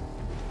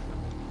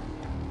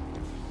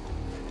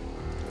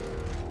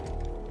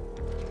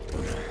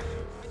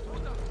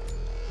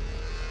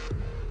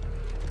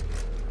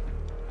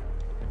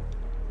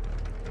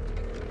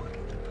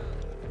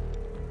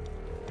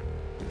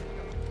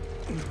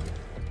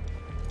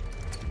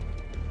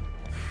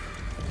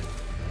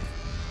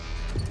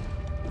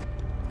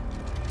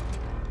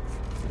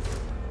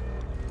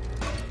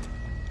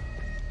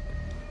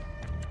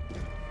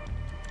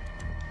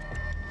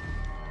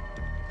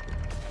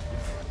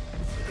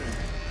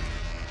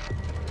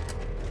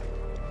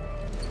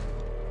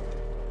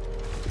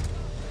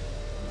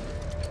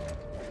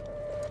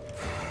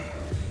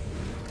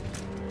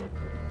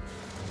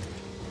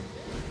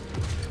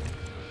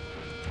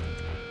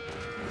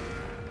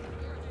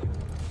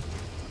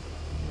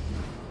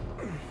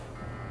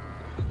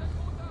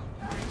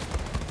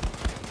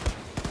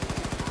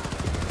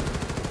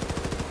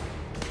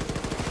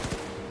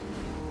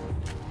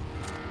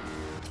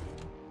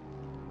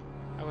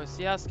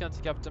 Just gonna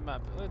take up the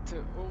map. Oh,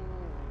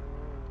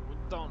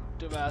 don't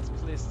do that,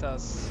 please,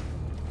 Tess.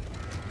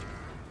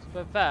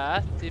 But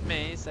that, it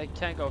means I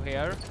can go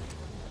here.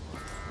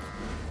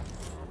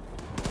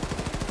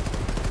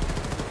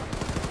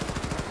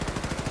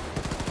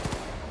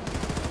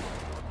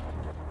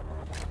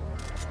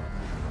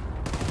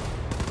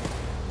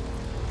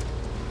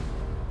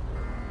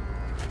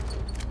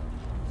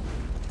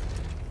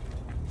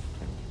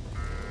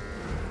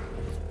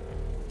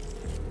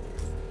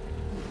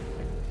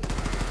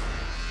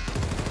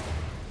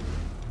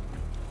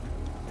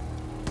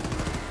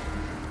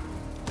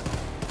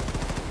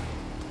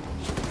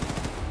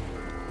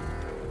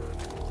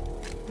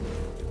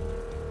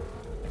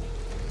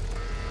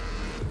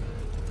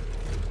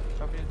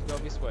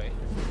 This way.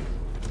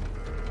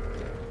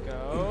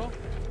 Go.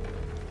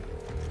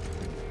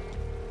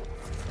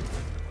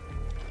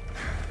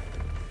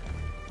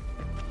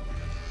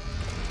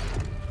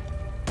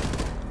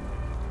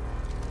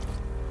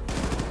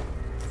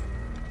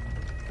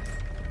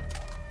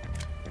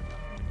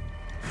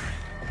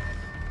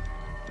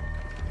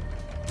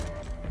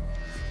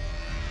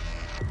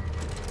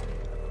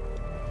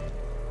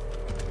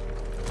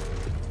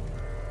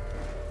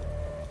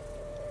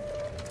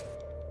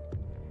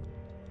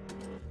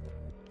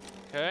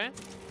 Okay.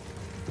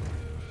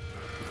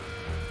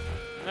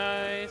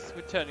 Nice.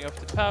 We're turning off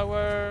the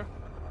power.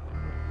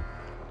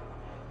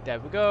 There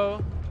we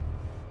go.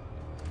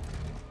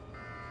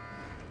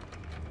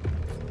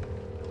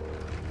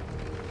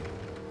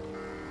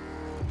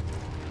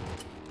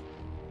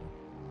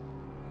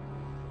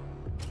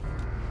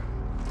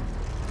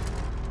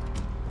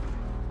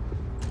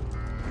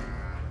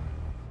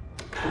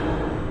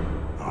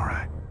 All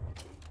right.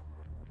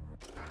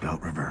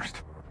 Belt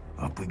reversed.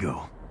 Up we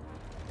go.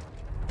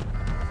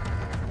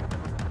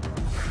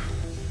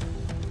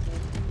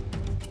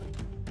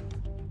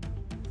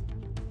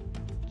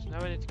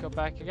 Now we need to go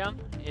back again?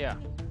 Yeah.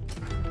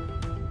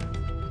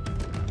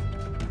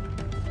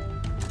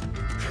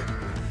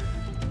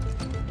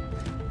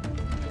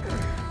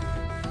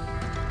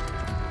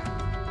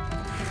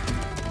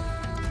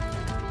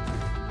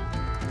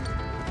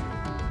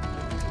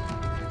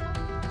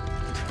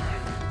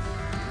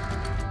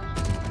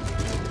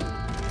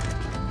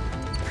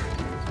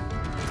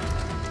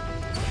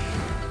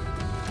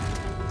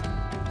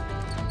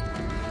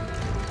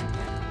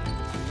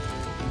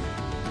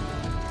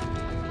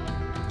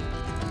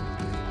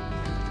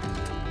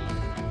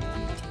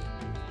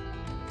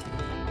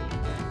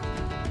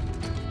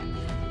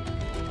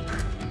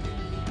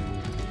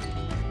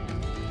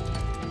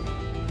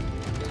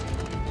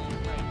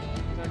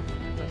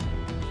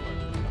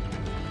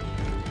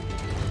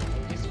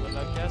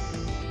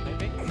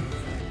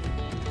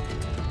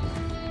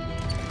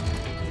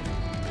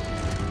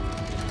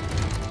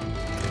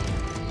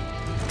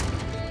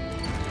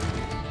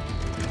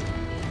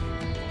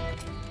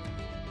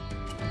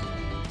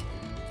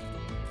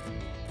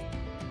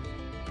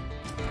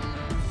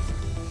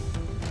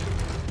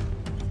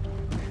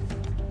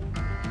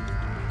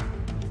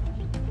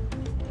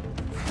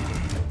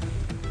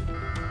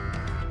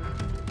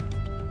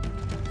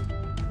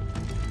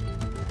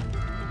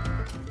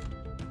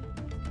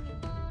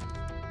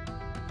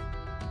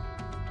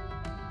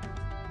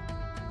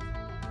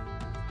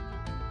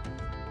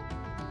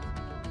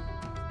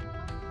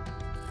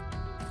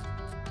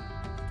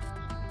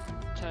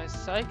 Can I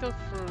cycle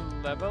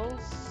through levels?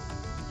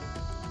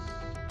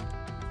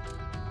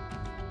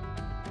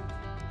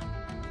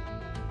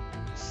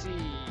 Let's see.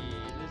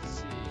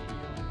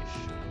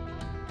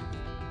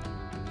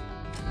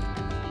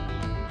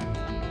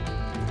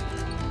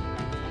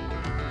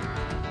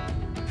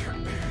 Your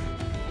mission.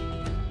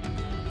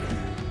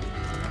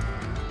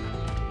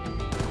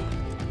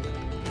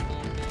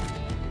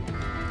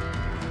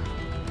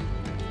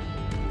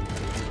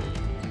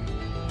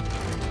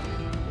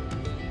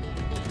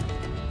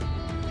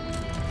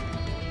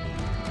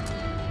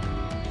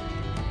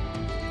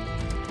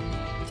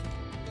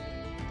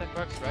 That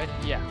works, right?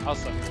 Yeah,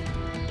 awesome.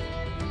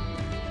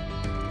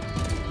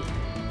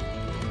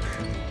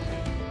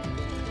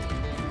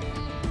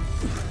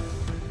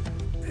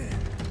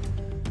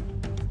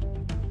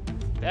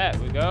 There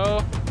we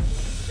go.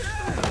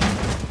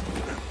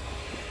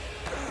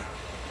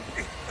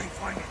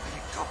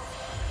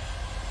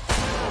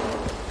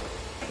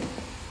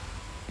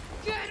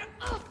 Get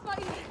off my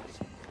head!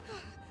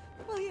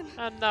 William.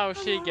 And now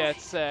she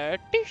gets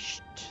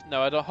dished.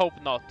 No, I don't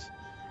hope not.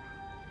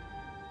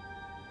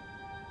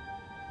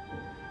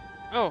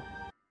 Oh,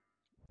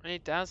 I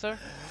need to answer.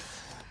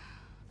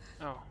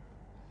 Oh,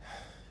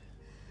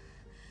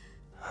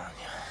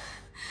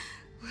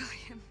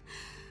 William,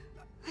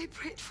 I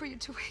prayed for you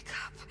to wake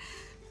up.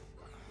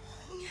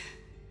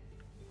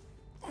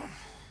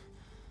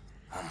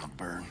 I'm a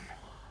burden.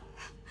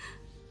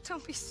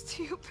 Don't be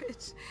stupid.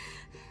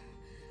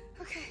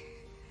 Okay.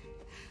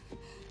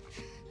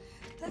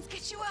 Let's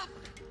get you up.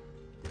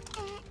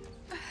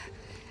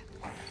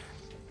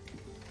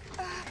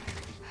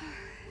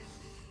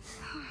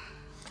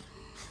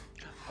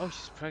 oh,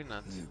 she's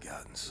pregnant. You've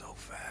gotten so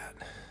fat.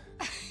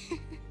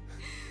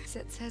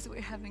 Zed says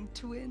we're having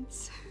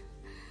twins.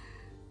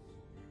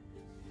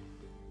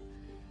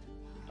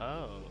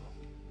 Oh.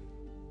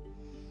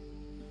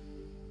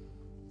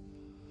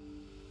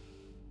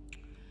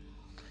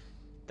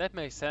 That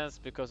makes sense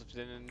because of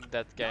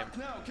that game.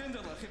 Now,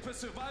 kinderlijk, if we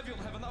survive, you'll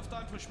have enough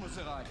time for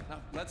schmutzerei.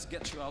 Now, let's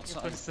get you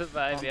outside. If we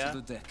survive, yeah.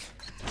 Onto the deck.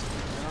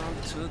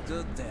 Onto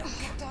the deck.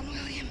 Hold on,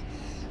 William.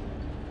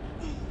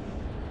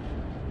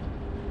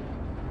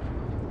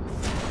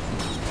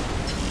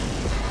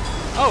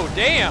 Oh,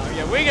 damn!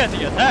 Yeah, we're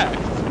getting attacked.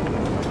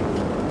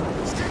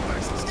 Escape,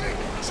 Max! Escape!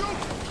 Shoot!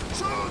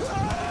 Shoot!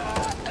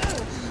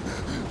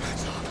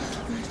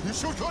 You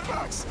shoot good,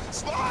 Max!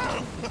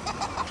 Smile!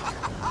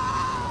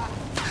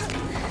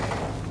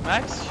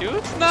 Max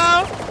shoots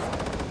now?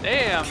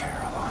 Damn.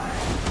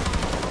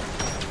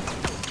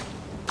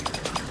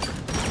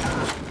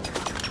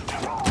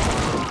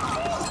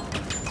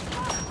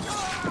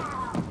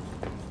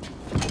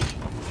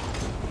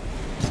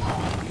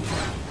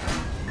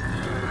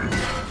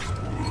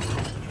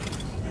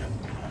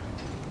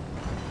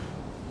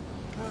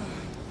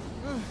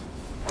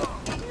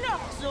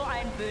 Noch so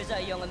ein böser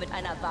Junge mit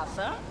einer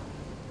Waffe?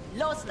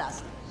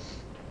 Loslassen!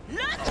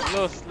 Loslassen!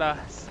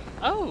 Loslassen.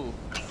 Oh.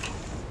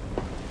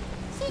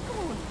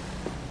 Sigrun,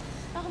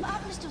 warum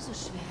atmest du so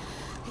schwer?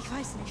 Ich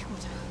weiß nicht,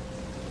 Mutter.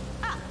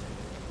 Ah,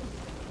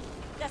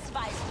 das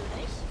weißt du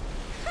nicht?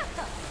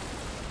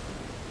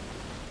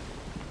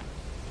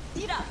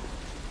 Nieder!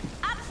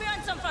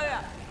 Abführen zum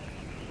Verhör!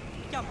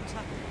 Ja,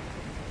 Mutter.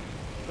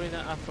 Bring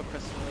that up for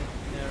questioning.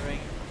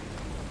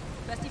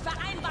 Du hast die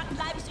vereinbarten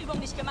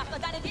Leibesübungen nicht gemacht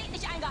und deine Diät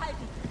nicht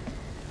eingehalten.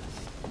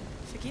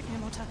 Vergib mir,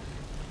 Mutter.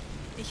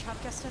 Ich habe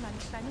gestern ein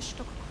kleines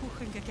Stück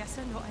Kuchen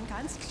gegessen, nur ein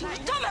ganz kleines...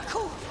 Du dumme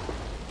Kuh!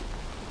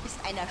 Du bist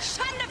eine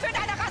Schande für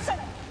deine Rasse!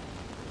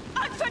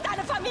 Und für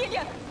deine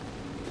Familie!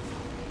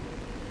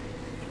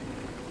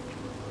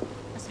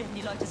 Was werden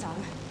die Leute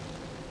sagen,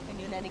 wenn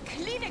du in eine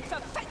Klinik für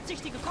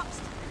Fettsüchtige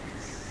kommst?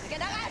 Eine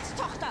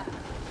Generalstochter!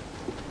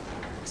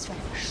 Was für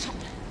eine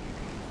Schande!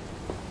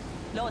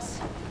 Los,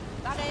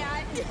 Waffe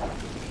herhalten!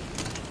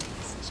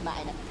 Das ist nicht mal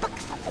eine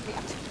Backpfanne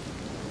wert.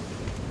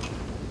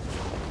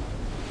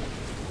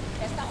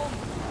 Er ist da oben.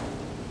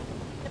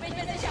 Da bin ich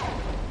mir sicher.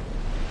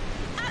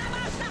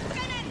 Arsch nach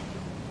drinnen!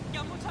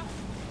 Ja, Mutter.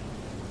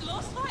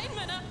 Los rein,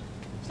 Männer!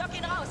 Stock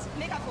ihn raus.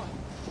 Megafon.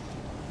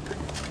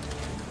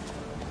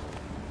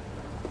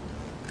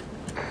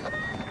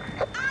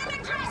 I'm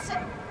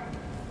addressing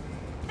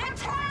the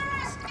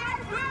terrorist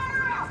and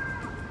murderer,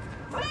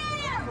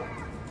 William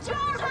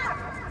Joseph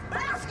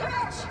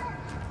Blazkowicz,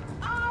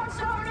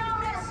 also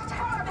known as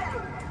Terrorman.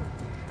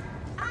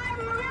 I'm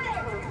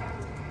willing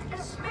to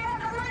spare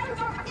the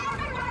life of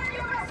everyone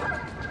you wrestle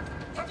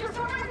if you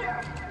surrender.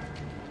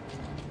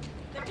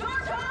 The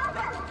doors are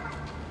open.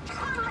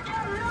 Come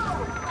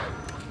alone.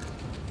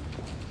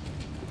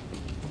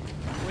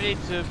 We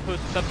need to put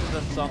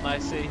substance on, I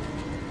see.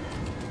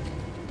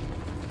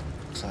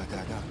 Looks like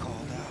I got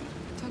called out.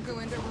 Don't go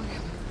in there,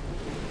 William.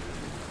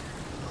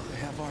 They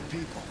have our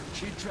people.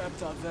 She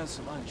trapped our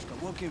vessel, Anshka.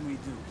 What can we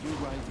do? You're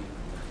riding.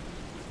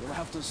 We'll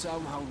have to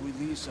somehow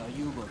release our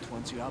U-boat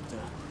once you're up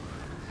there.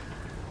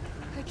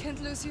 I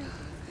can't lose you.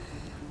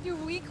 You're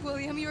weak,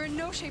 William. You're in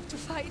no shape to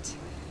fight.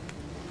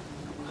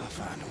 I'll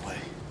find a way.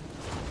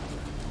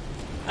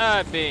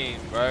 I've been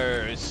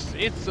worse.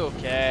 It's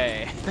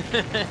okay.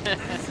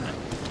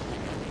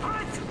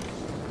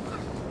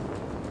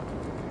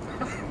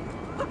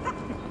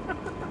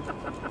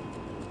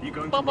 You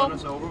going to run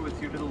us over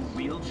with your little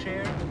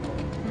wheelchair?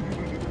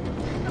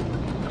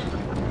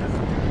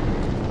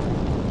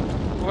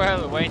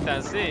 Well, wait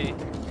and see.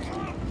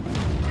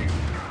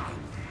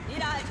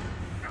 Niederhalten!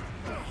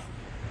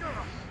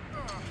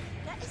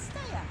 Da ist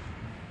er ja.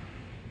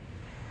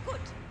 Gut.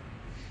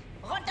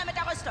 Runter mit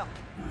der Rüstung.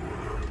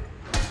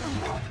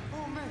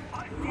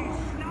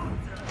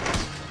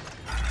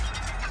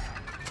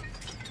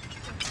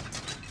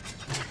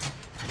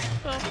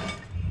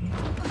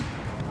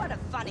 What a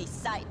funny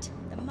sight.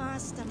 The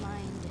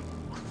mastermind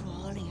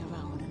crawling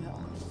around in her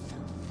own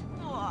filth.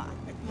 Oh,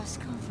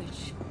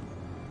 Moscovich,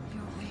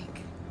 you're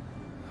awake.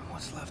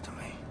 What's left of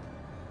me?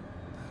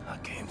 I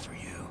came for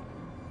you.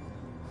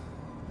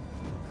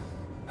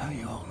 How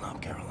you holding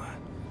up,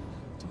 Caroline?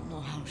 Don't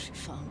know how she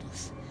found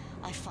us.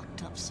 I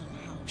fucked up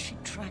somehow. She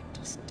tracked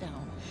us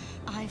down.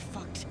 I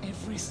fucked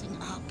everything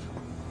up.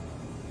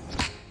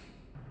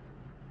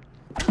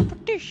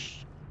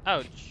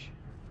 Ouch.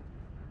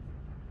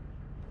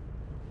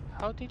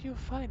 How did you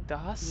find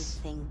us?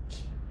 You think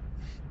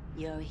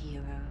your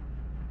hero,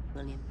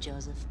 William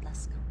Joseph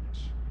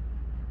Blazkowicz?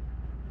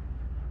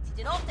 Zieh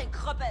den hoch, den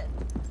Krüppel!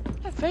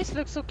 My face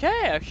looks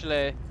okay,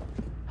 actually.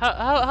 How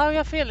are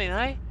you feeling,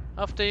 eh?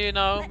 After, you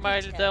know, my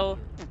little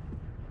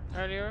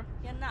earlier?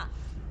 You're not.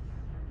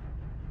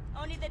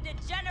 Only the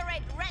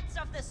degenerate rats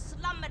of the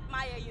slum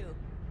admire you.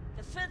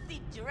 The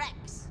filthy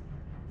dregs,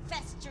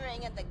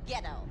 festering in the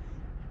ghetto.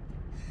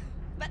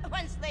 But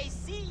once they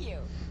see you,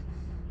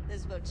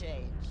 this will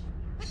change.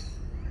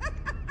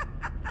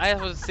 I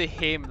just want to see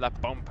him like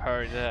bump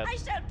her in the head. I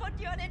shall put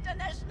you on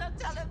international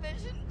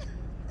television.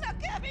 Look,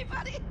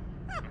 everybody.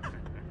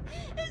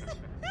 Is this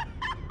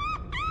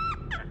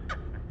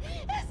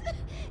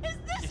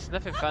There's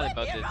nothing funny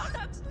about this.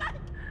 looks like?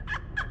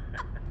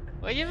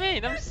 What do you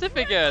mean? I'm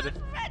super good.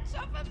 Wretch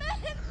of a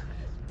man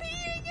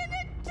peeing in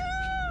a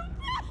tube.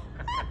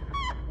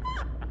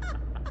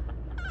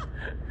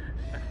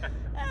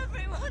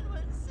 Everyone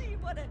will see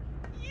what a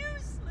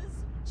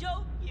useless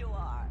joke you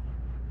are.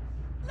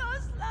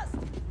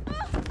 Loslassen.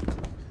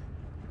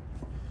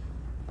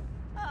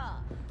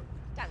 Ah,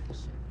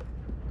 Dankeschön.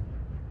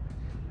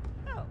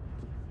 Oh.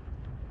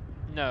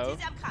 No.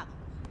 Sie am Kragen.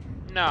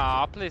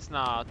 No, please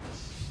not.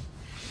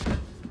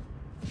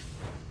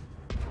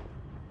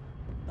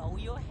 Bow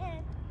your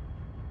head.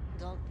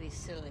 Don't be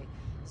silly.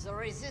 The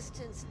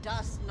resistance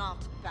does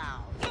not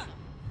bow.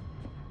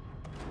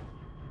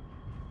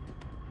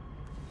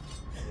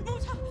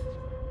 Mutter!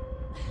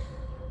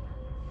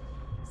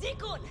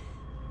 Sekun!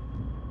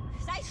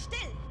 Sei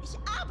still! Ich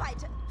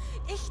arbeite!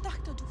 Ich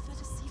dachte, du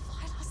würdest sie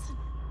freilassen.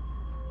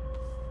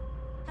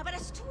 Aber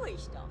das tue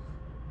ich doch.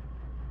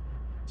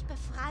 Ich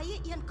befreie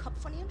ihren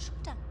Kopf von ihren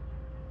Schultern.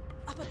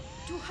 Aber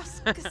du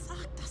hast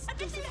gesagt, dass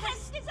du sie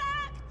hast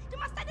gesagt! Du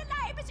machst deine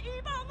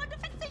Leibesübung und du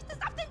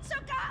verzichtest auf den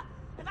Zucker!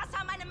 Und was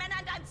haben meine Männer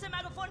in deinem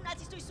Zimmer gefunden, als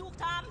sie es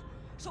durchsucht haben?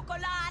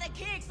 Schokolade,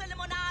 Kekse,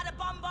 Limonade,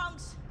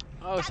 Bonbons.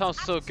 Oh, it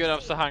sounds so good. I'm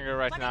so hungry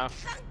right now.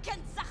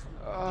 Kranken Sachen,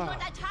 die du in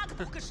dein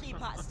Tagebuch geschrieben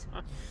hast.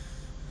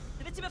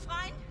 Du willst sie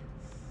befreien?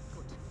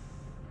 Gut.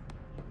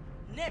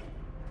 Nimm!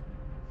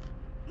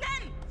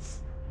 Nimm!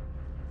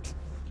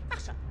 Mach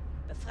schon.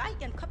 Befrei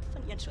ihren Kopf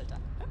von ihren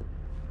Schultern. Hm?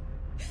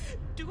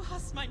 Du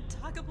hast mein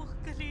Tagebuch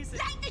gelesen.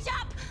 Lenk nicht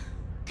ab!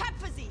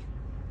 Köpfe sie!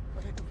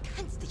 Oder du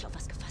kannst dich auf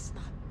was gefasst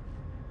machen.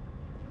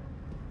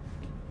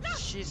 Los!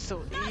 She's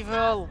so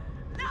evil.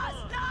 Los,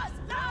 los,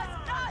 los,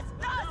 los,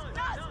 los,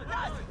 los,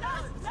 los,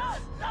 los, los,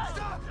 los!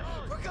 Stop!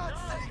 For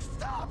God's sake,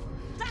 stop!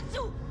 Sag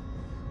zu!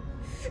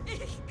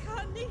 Ich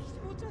kann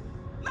nicht, Mutter.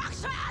 Mach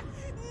schon!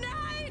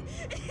 Nein!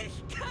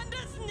 Ich kann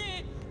das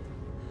nicht!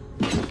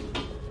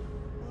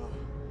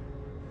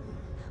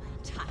 Ein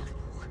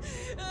Tagebuch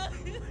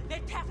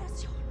mit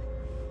Perversion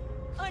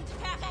und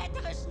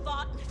verräterischen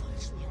Worten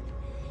vollschmieren.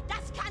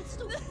 Das kannst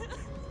du!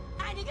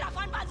 Einige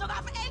davon waren sogar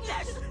auf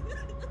Englisch!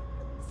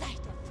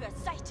 Seite für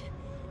Seite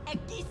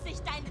ergießt sich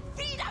dein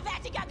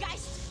widerwärtiger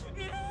Geist!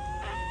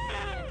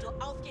 Du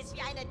aufgehst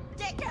wie eine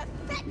dicke,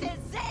 fette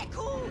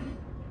Seekuh!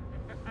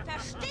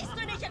 Verstehst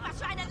du nicht, in was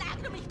für eine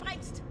Lage du mich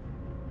bringst?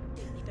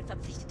 Ich bin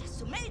verpflichtet, das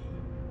zu melden.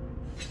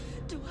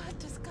 Du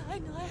hattest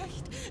kein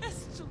Recht,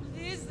 es zu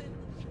lesen.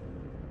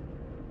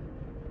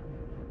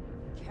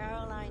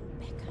 Caroline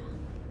Becker,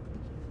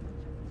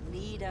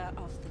 leader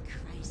of the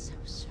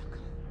Chrysos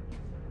Circle.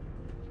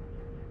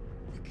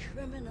 The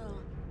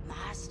criminal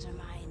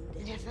mastermind.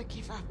 Never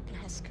give up,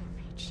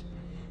 Blazkowicz.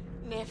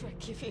 Never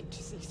give in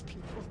to these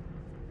people.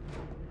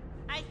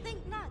 I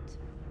think not.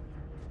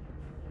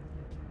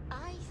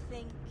 I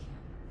think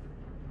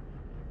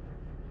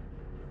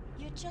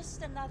you're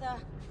just another.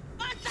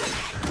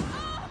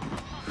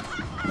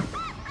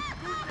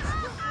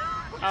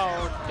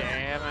 Oh,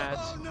 damn it.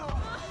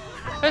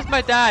 Where's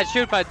my dad?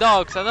 Shoot my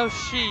dogs. I know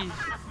she.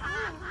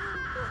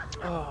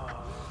 Oh.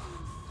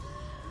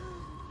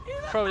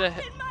 Throw the.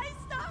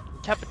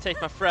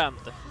 Decapitate my friend.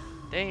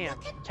 Damn.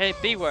 Can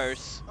it be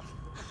worse?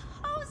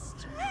 How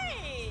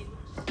strange.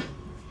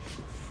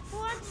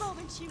 One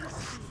moment she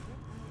was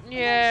here.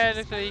 Yeah,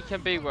 looks like it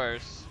can be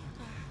worse.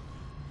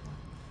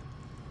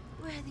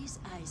 Were these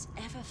eyes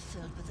ever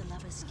filled with a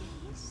lover's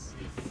gaze?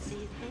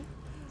 See them?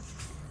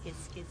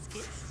 Kiss, kiss,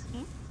 kiss.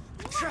 Hmm?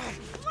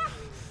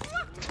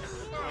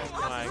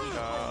 Oh my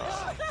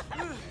god.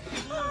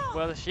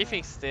 Well, she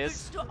thinks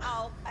this. Willst du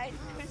auch ein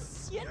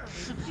Küsschen?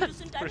 Wie du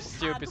es in deinem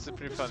Stupid is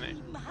pretty funny.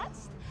 beschrieben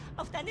hast?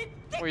 Auf deine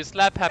When you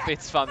slap Happy,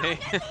 it's funny.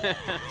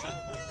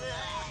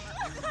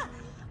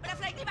 Oder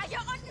vielleicht lieber hier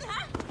unten,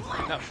 ha?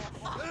 No.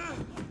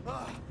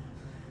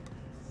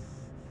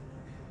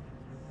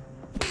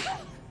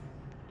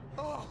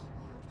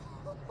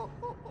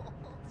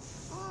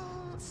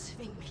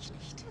 Zwing mich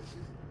nicht.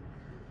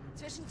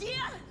 Zwischen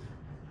dir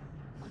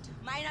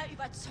und meiner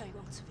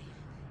Überzeugung zu wählen.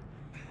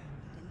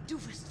 Denn du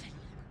wirst verlieren.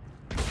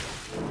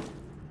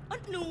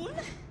 Und nun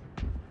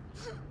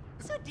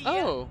zu dir.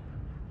 Oh.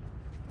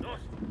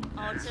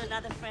 Also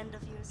another friend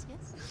of yours,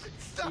 yes?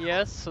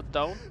 Yes, so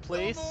don't,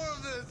 please.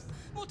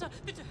 Mutter,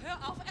 bitte hör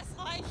auf, es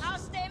reicht.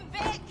 Aus dem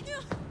Weg!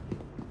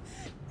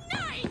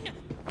 Nein!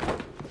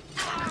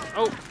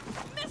 Oh.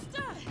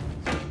 Mister!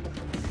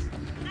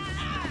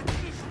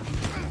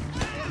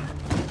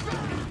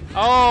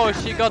 Oh,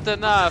 she got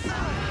enough.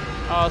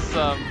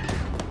 Awesome.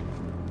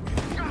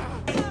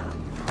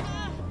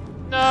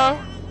 No.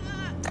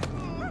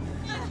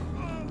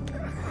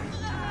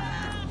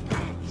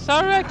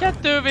 Sorry, I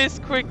can't do this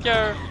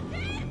quicker.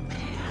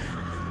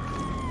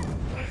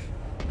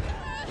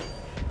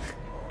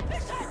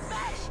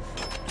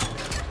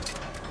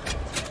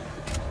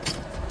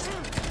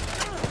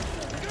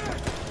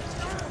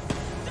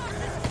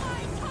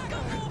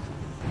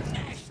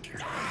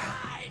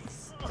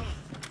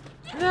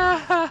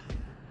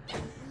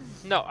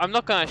 No, I'm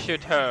not gonna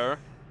shoot her.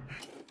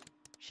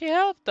 She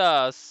helped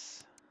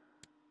us.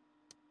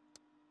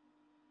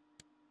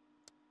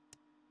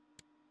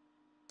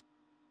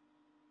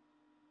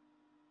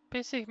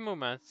 Basic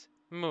movements.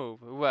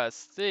 Move.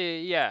 West.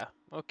 Yeah,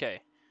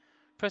 okay.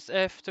 Press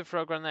F to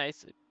throw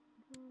grenades.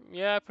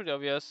 Yeah, pretty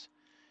obvious.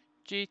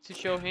 G to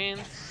show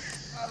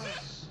hints.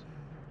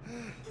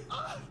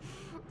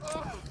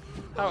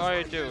 How are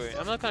you doing?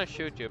 I'm not gonna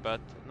shoot you,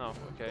 but no,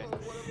 okay. Oh,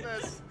 what a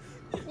mess!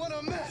 What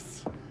a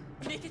mess!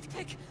 Make it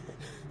quick.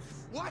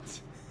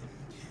 What?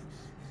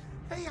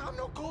 Hey, I'm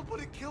no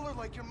cold-blooded killer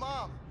like your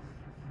mom.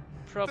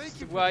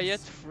 Props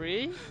Wyatt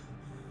free.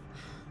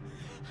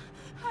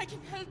 I can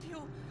help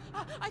you.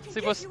 I can So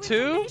it give was you 2,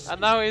 information.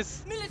 and now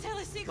it's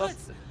military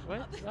secrets.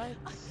 Wait, right?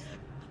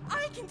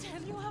 I can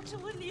tell you how to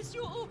release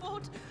your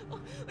U-boat.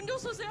 And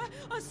also there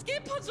are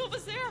escape pods over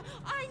there.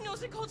 I know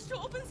the codes to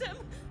open them.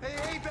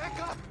 Hey, back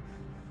up!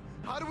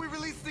 How do we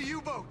release the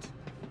U-boat?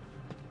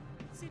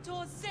 The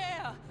door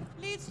there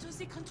leads to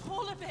the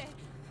controller bay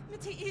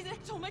with the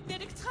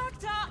electromagnetic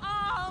tractor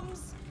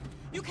arms.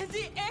 You can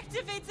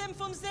deactivate them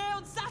from there,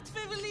 and that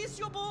will release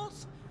your boat.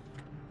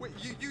 Wait,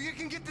 you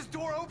can get this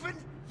door open?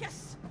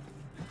 Yes.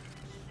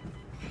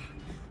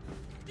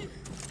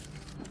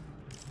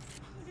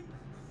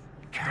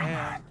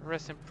 Caroline.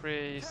 Rest in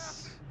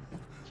peace,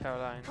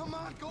 Caroline. Come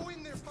on, go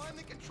in there, find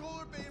the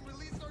controller bay and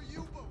release our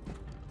U-boat.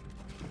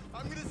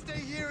 I'm gonna stay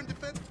here and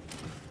defend...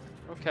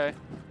 Okay.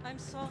 I'm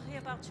sorry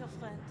about your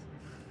friend.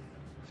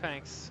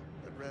 Thanks.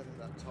 I'd rather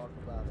not talk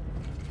about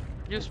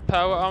it. Use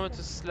power armor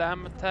to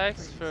slam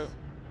attacks through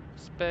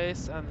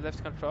space and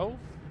left control.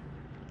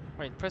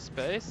 Wait, press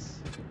space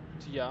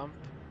to jump.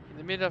 In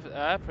the middle of the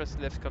air, press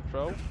left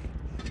control.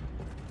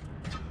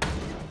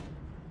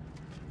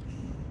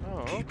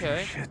 Oh, Keep your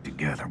okay. shit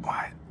together,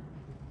 Wyatt.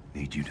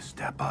 Need you to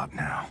step up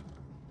now.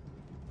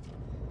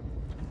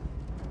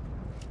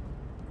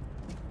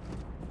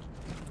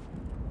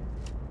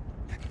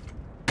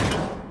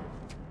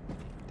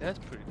 That's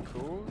pretty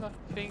cool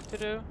thing to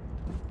do.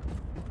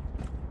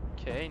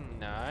 Okay,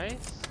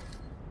 nice.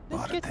 A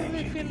lot of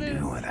things you can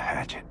do with a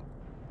hatchet.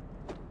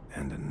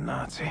 And a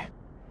Nazi.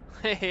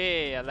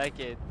 Hey, I like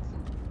it.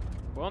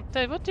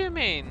 Wanted? What do you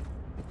mean?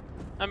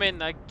 I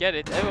mean, I get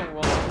it. Everyone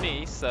wants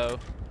me, so.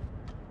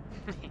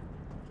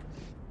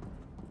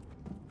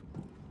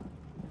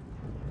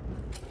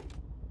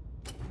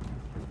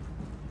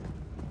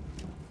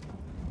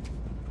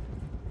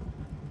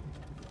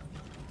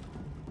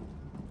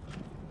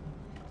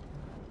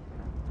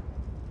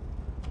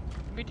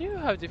 We do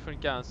have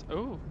different guns.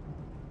 Oh.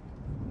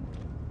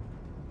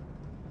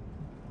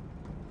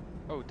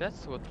 Oh,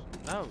 that's what.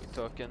 Now we're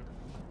talking.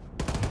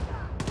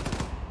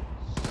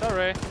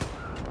 Sorry.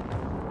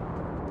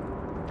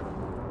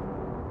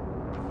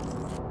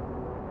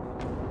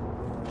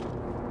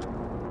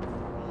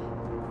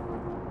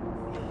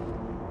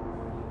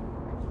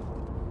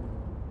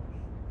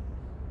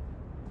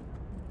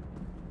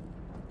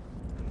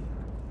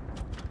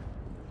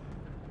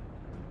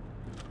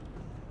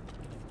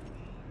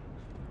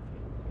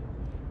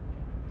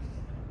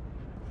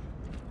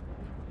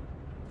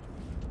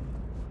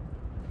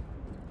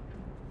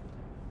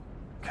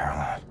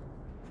 Caroline,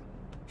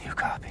 you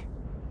copy?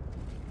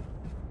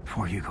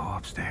 Before you go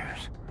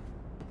upstairs,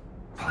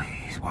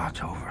 please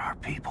watch over our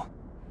people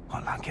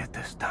while I get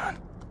this done.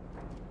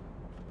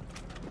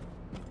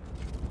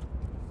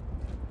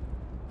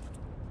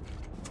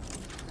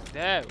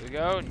 There we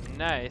go,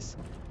 nice.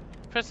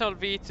 Press hold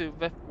V to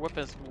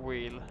weapons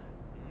wheel.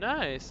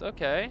 Nice,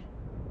 okay.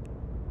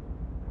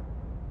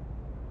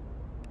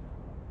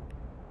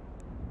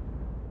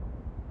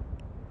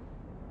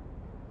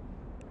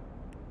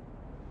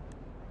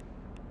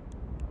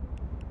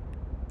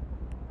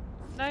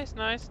 Nice,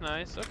 nice,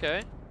 nice,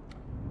 okay.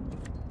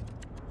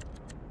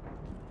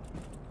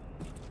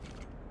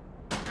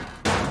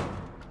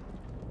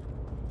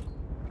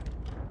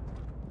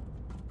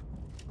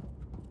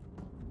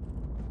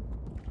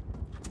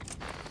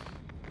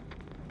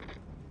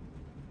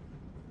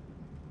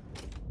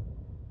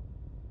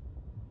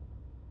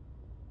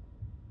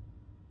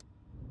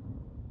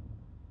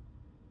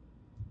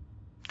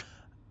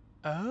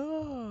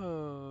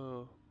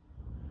 Oh,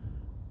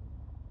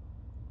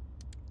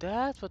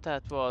 that's what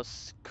that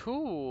was.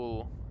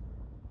 Cool.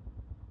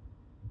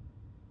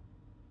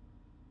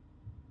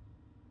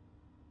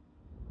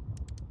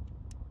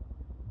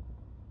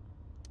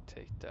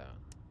 Take down.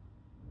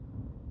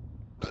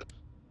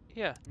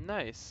 Yeah,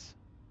 nice.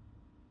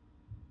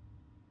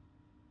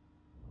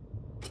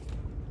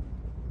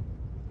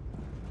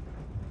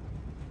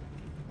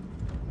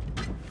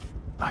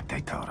 Like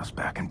they taught us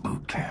back in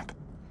boot camp.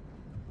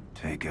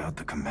 Take out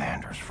the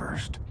commanders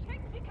first.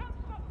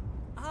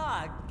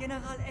 Ah,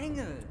 General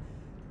Engel.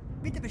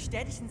 Bitte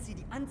bestätigen Sie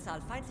die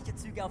Anzahl feindlicher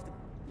Züge auf dem...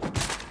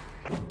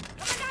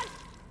 Kommandant!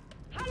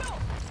 Hallo!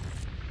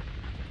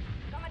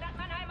 Kommandant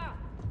Mannheimer!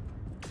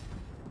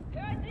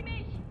 Hören Sie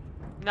mich?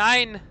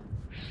 Nein!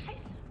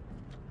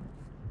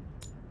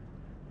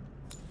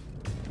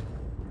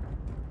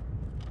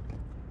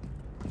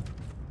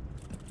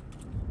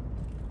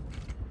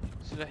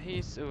 So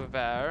he's over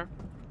there.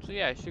 So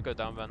yeah, I should go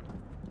down then.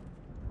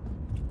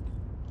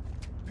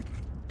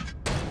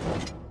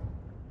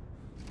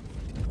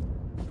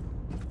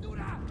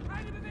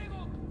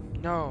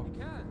 No.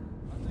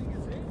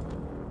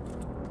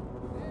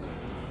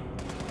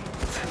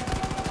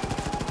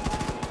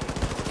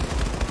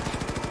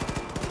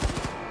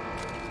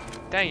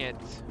 Dang it.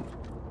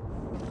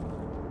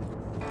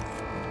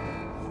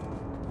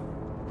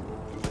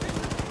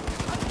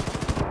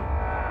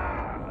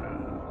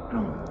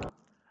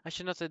 I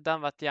should not have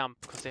done that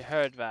jump because I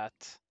heard that.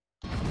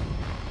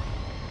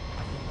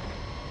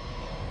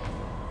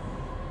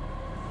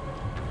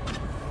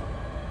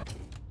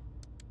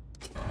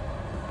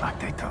 Like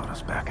they taught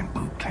us back in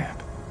boot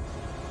camp.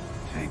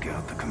 Take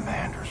out the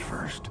commanders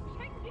first.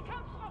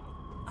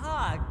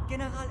 Ah,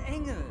 General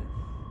Engel.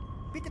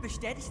 Bitte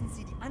bestätigen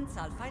Sie die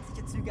Anzahl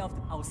feindlicher Züge auf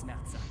dem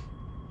Ausmerzer.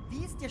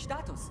 Wie ist Ihr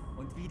Status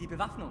und wie die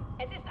Bewaffnung?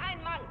 Es ist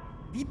ein Mann.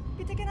 Wie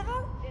bitte,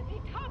 General? Sind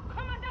Sie taub,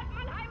 Kommandant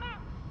Mannheimer?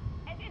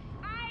 Es ist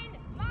ein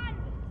Mann.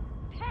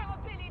 Terror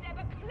Billy,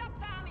 der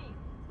bekloppte Army.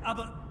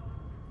 Aber...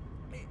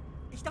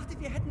 Ich dachte,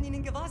 wir hätten ihn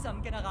in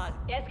Gewahrsam, General.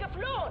 Er ist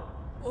geflohen.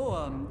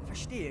 Oh,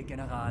 verstehe,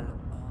 General.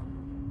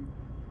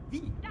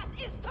 Wie? Das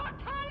ist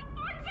total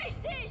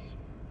unwichtig.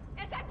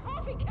 Er ist ein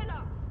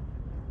Profikiller.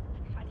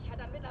 Wahrscheinlich hat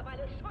er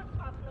mittlerweile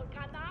Schusswaffen und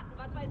Granaten,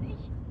 was weiß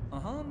ich.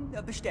 Aha,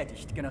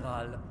 bestätigt,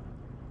 General.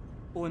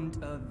 Und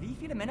wie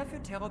viele Männer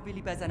führt Terror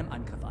Billy bei seinem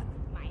Angriff an?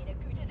 Meine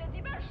Güte, sind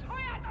Sie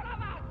bescheuert oder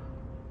was?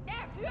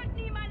 Er führt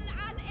niemanden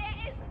an,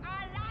 er ist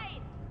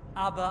allein.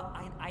 Aber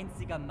ein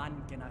einziger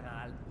Mann,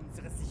 General,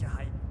 unsere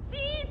Sicherheit.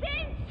 Sie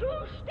sind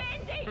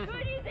zuständig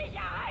für die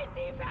Sicherheit,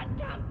 Sie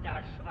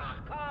verdammter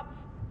Schwachkopf.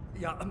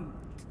 Ja,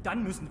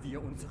 dann müssen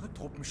wir unsere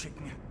Truppen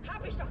schicken.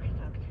 Hab ich doch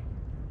gesagt.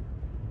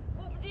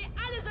 Rufen Sie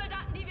alle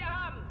Soldaten, die wir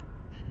haben.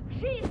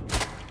 Schießen!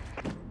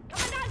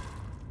 Kommandant!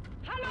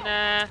 Hallo!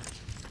 Nah.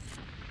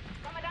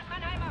 Kommandant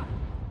Mannheimer!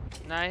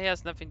 Nah, he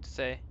has nothing to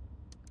say.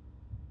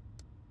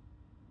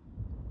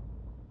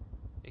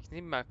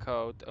 Enigma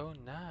code. Oh,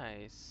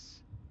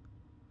 nice.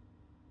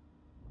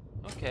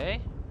 Okay.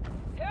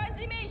 Hören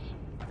Sie mich?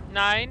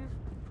 Nein.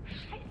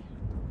 Scheiße.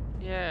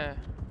 Yeah.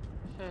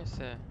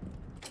 Scheiße.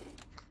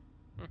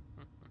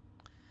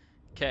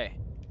 Okay.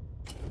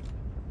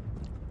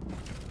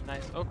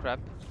 Nice. Oh crap.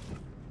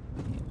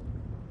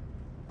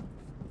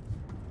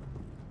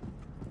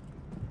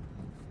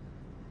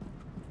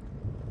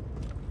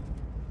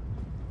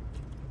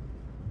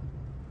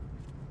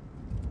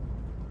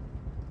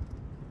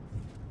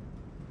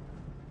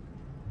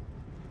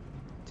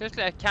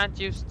 Seriously, I can't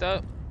use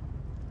the...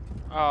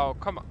 Oh,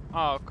 come on.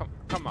 Oh,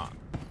 come on.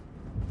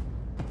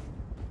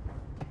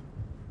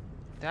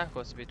 That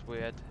was a bit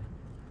weird.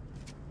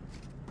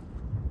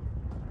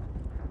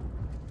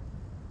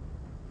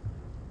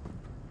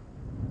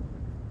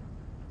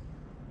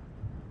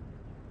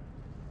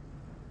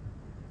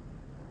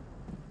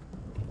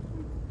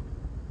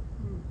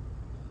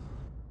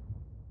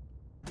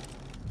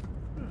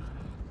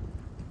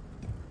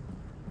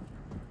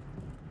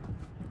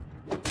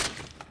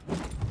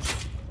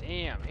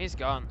 Damn, he's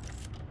gone.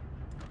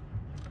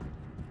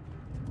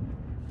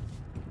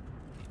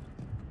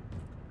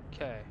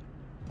 Okay.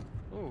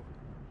 Ooh,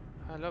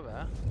 hello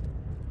there.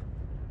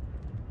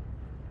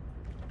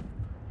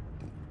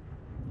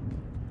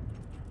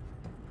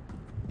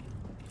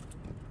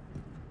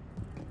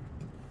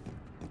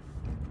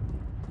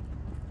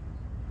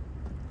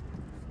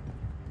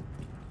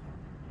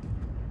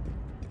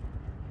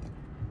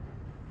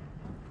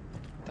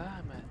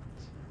 Damn it.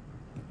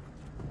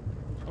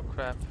 Oh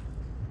crap.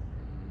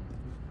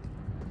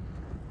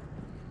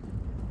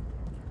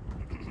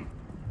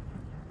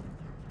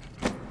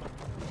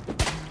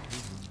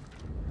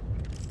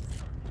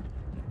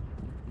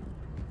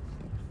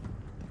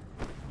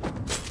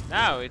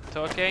 Now it's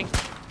talking.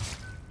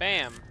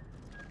 Bam.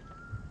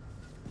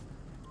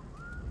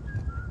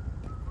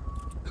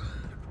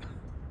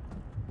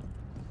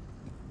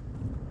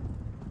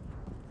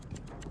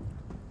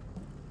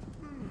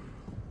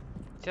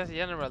 Just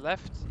general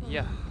left?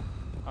 Yeah.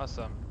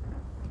 Awesome.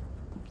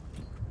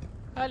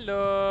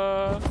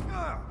 Hello.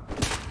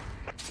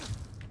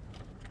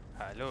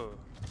 Hello.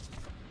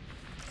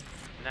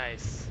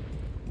 Nice.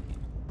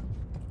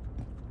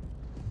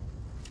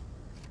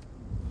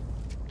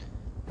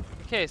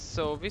 Okay,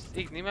 so these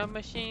Ignima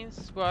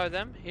machines, what are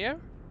them? Here?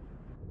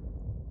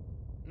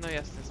 No,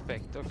 just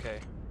inspect,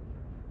 okay.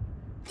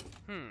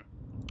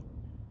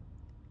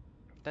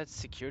 That's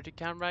security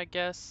camera, I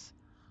guess.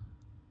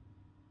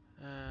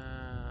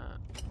 I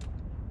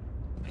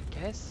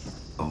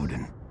guess.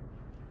 Odin.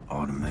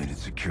 Automated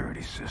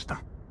security system.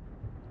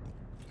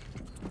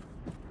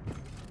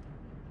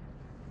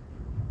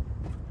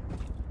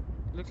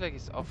 Looks like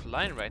it's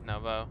offline right now,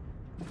 though.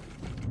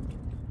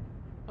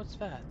 What's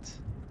that?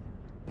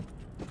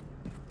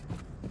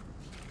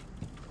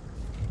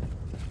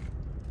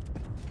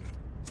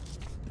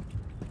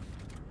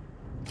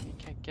 We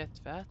can get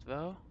that,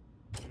 though.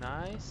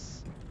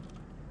 Nice.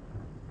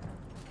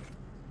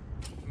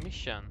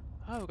 Mission.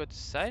 Oh, we got a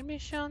side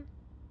mission?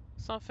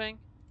 Something?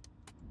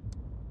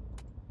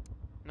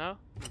 No?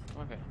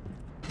 Okay.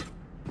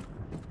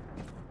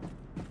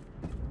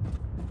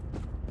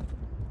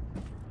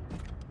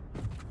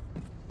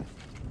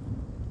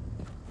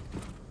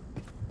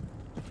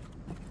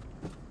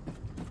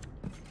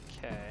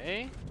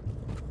 Okay.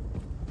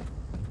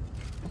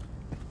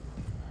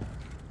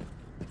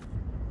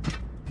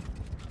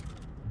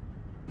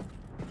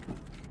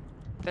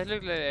 That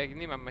looks like a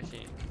Gnima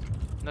machine.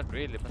 Not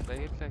really, but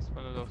it looks like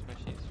one of those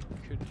machines we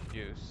could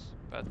use.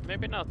 But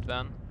maybe not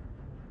then.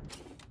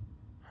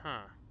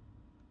 Huh.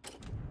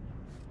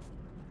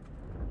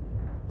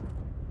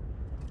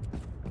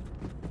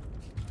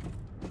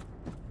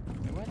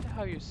 I wonder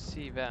how you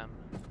see them.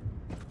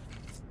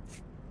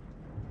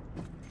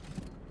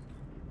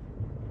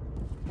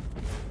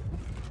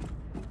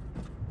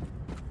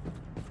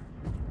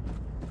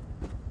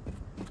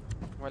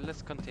 Well,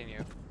 let's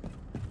continue.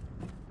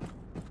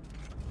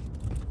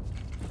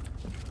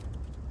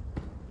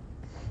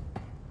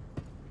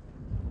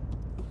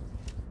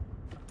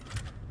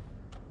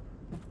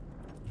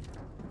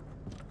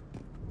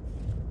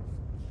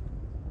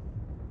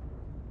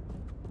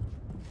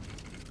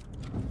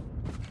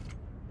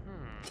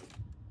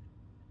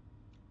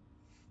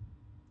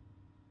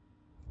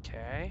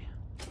 Okay.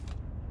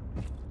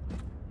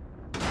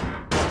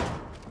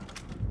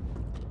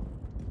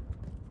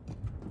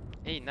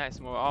 Hey, nice,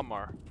 more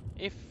armor.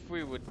 If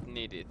we would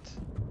need it.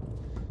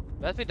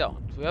 But we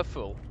don't, we are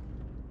full.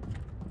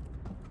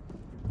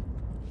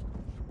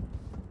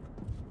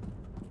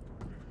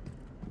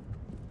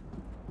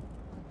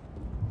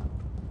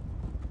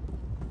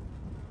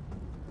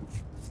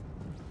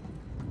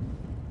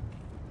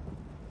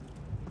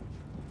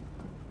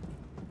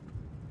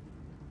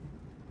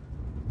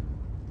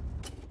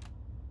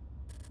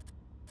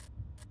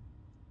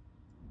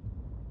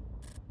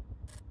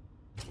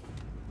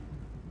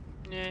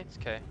 Yeah, it's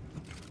okay.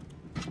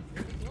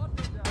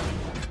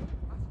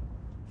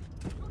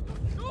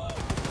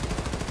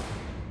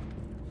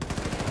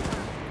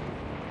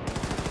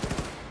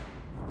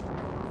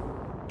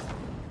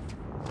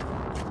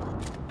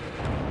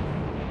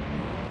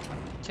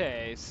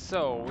 Okay,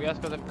 so we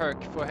just got a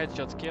perk for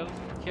headshot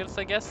kills,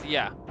 I guess.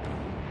 Yeah.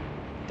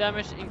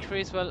 Damage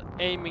increase while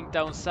aiming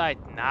down sight.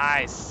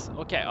 Nice.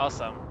 Okay,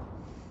 awesome.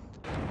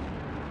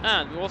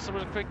 And also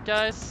real quick,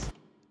 guys.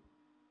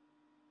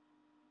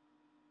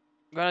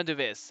 I'm gonna do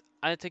this.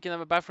 I'm taking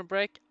another bathroom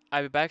break.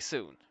 I'll be back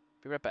soon.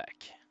 Be right back.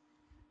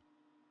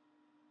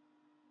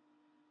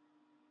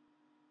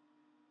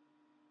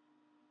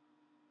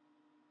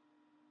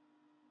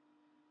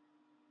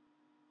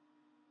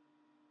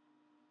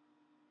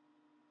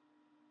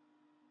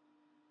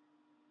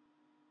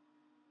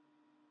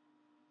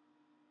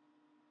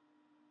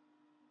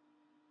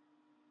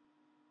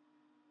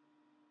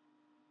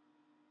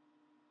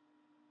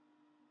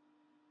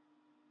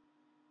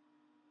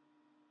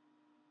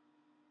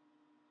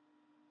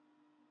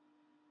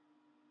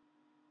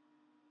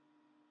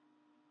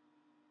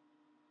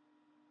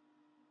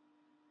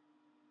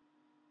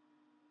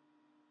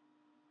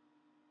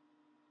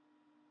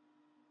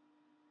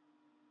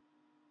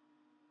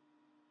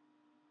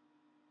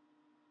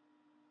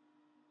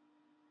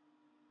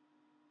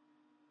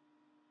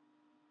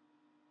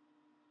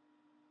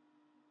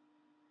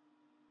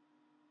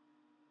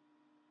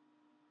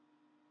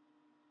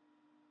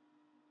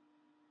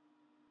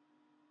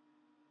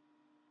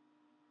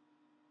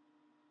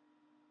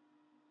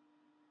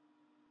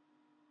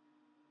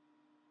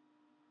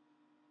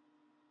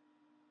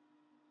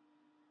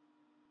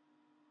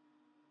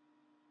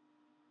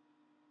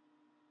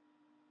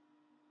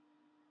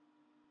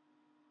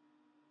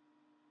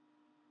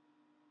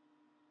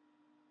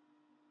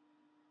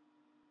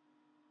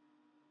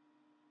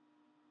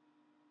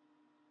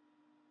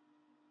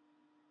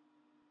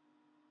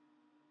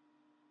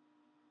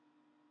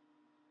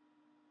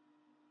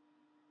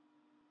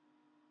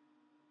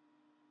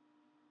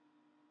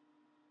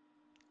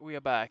 We are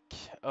back.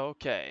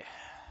 Okay.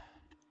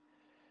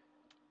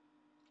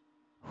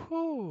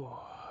 Whew.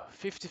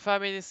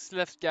 55 minutes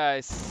left,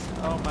 guys.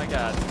 Oh my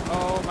god.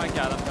 Oh my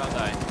god, I'm gonna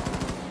die.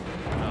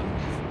 Not.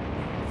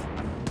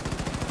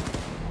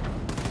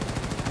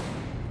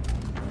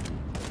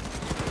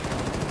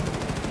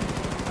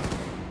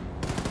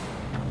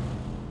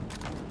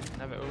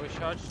 Never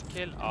overcharged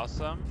kill.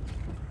 Awesome.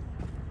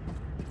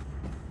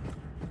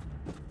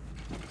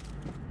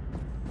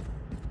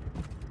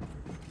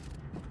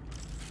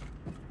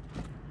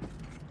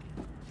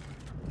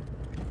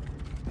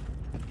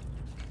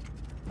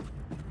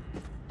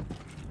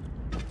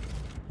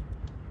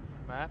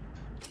 Map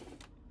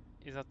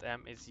is not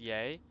M, it's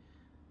yay.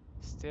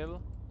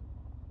 Still,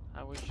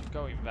 we should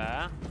go in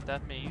there.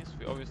 That means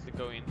we obviously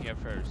go in here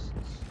first.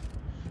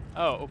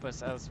 Oh,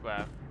 opens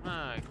elsewhere.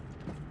 Ah.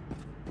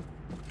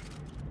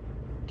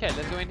 Okay,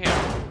 let's go in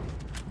here.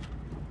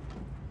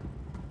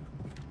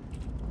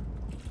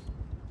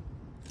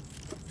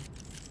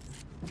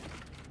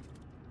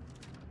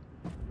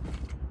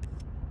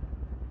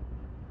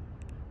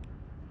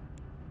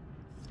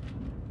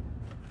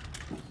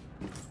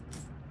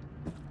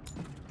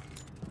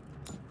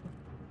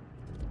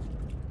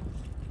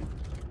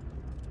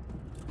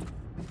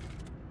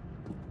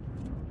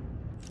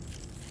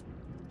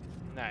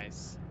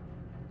 Nice.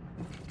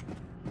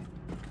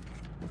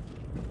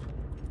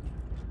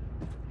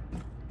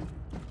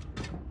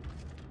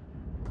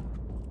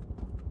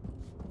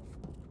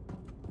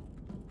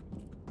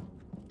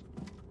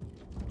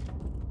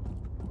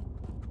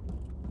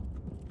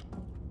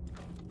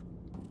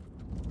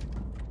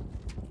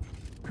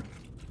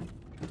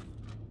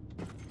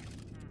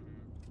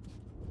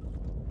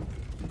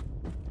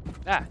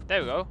 Ah,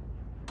 there we go.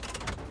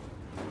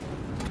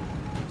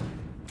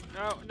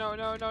 No, no,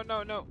 no, no,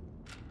 no, no.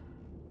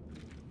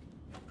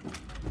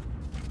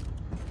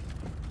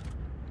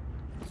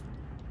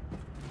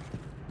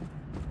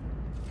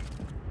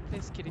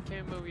 Please, kitty, can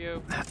you move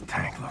you? That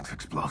tank looks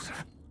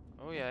explosive.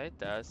 Oh yeah, it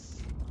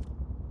does.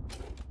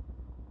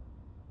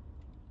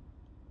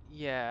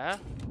 Yeah.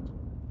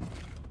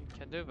 You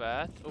can do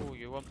that. Oh,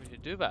 you want me to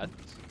do that?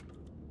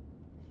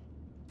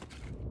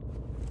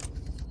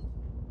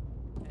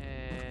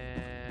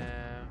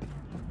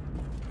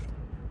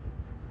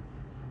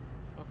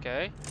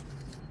 Okay.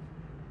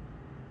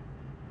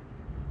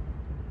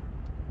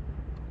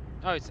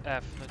 Oh, it's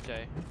F, not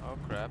J. Oh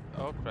crap,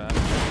 oh crap,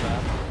 oh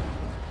crap.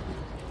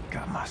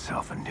 Got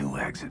myself a new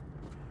exit.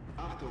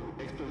 Achtung,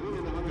 Explosion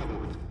in der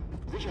Hangarbucht.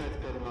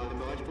 Sicherheitspersonal im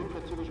Bereich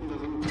unverzüglich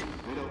untersuchen.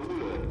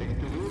 Wiederhole,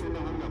 Explosion in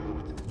der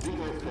Hangarbucht.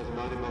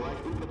 Sicherheitspersonal im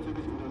Bereich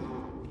unverzüglich untersuchen.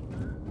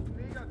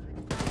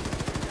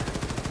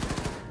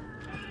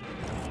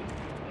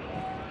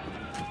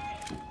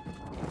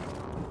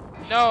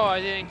 No,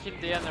 I didn't kill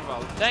the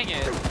animal. Dang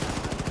it!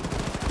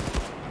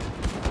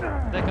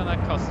 They're gonna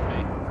cost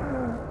me.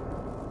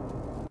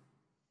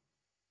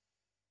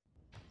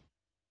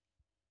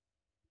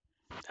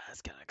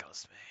 That's gonna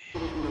cost me.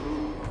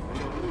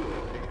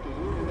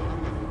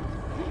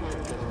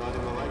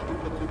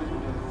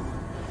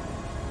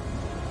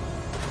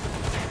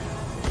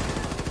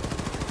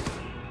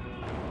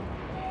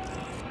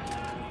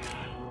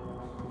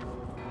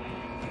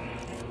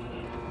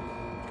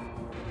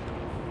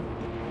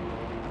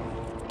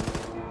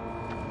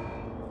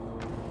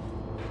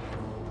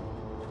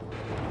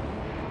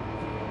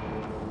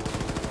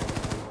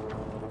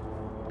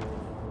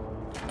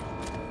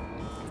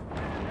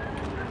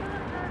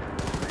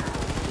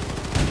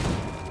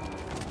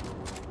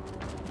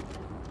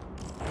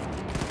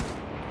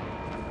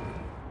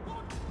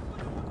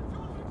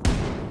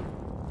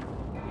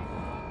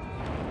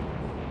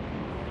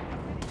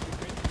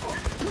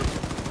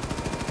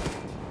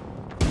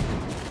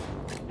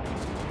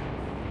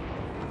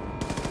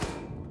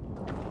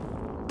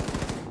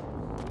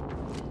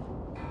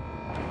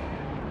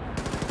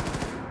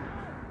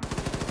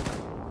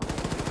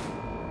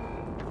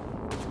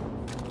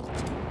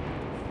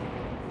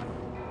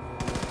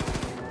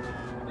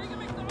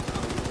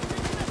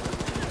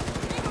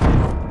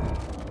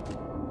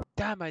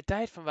 Damn, I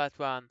died from that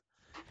one.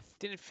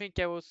 Didn't think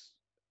I was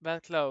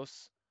that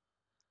close.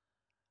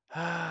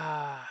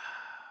 Ah.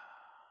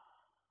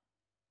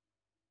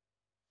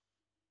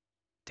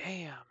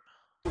 Damn.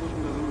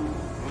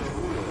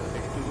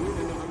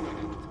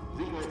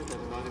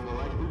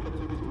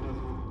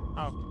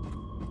 Oh.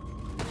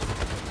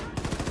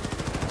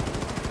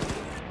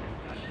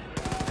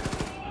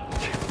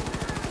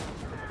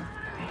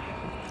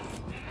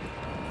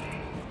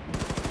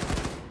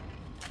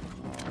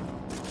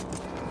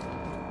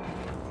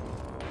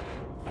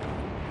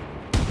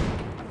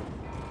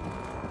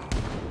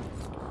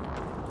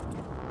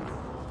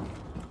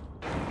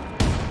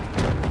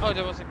 Oh,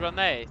 there was a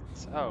grenade.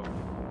 Oh.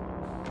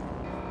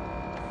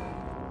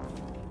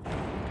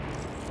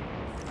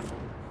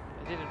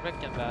 I didn't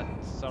reckon that.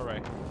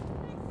 Sorry.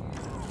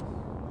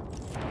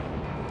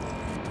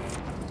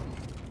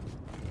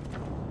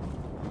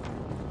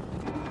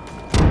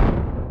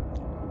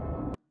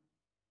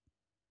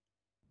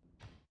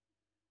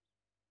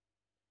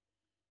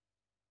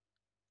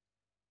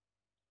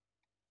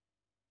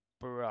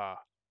 Bruh.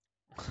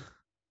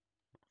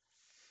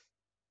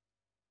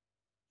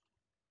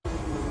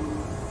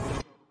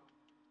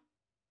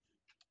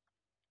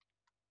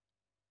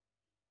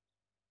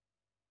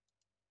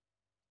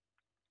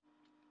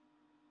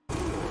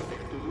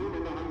 Explosion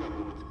in der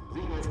Hangarbucht.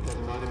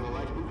 Sicherheitspersonal im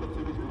Bereich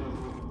unverzüglich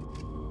untersuchen.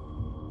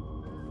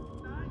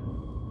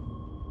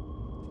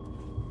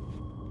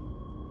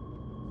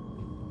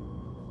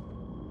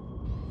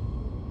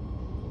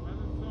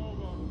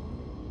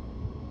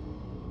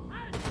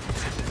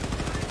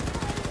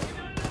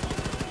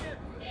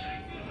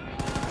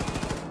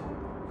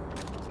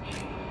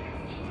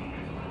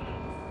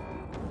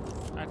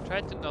 I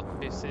tried to not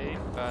be safe,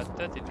 but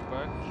that didn't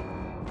work.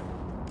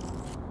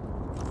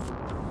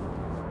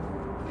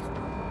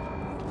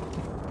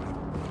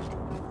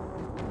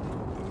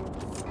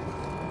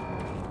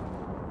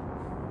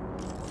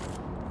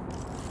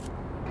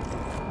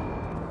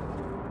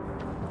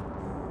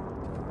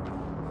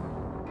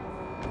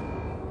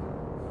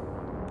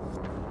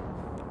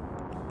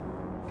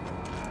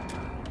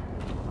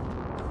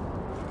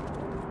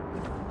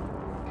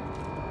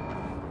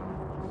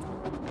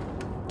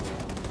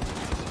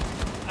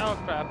 Oh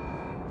crap.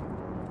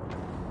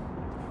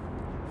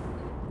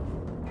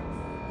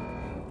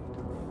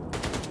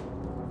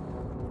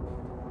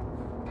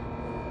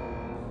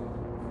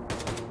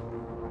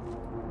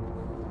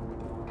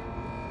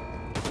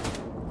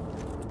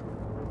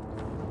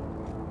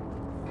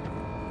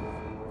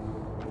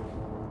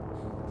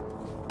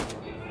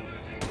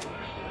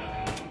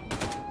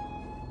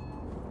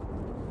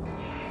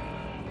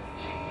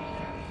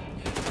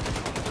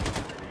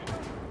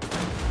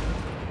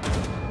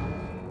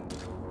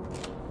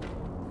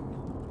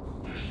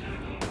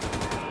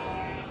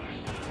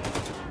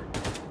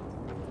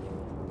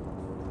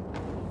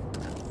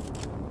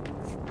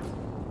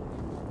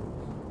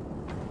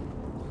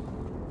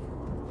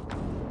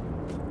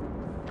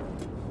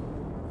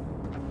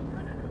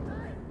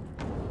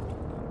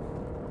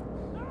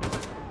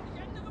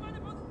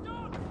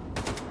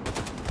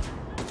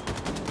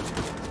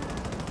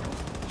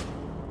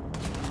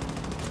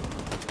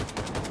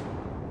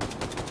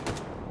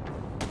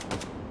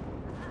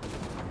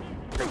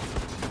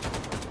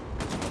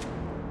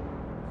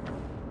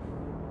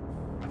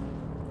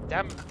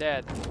 Damn, I'm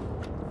dead.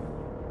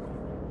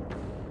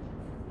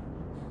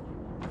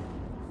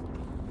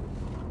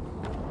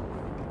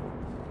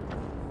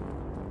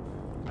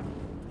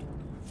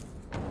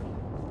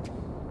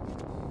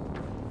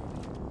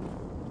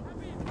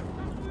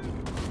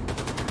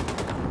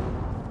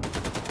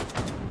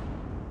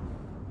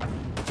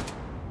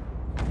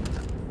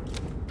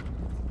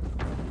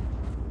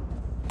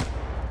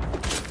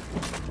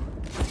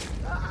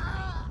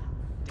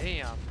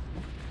 Damn.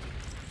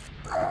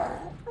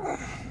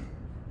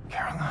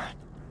 Caroline,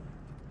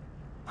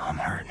 I'm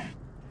hurting.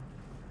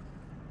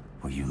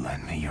 Will you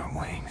lend me your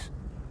wings?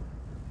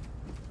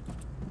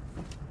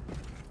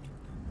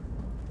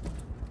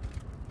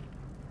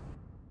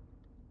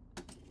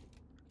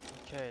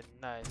 Okay,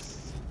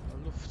 nice.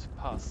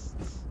 Luftpost.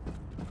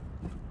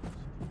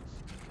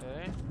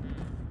 Okay.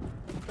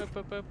 Boop,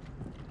 boop, boop.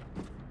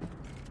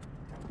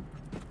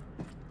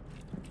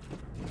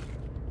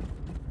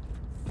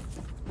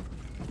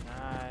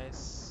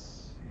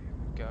 Nice. Here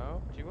we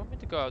go. Do you want me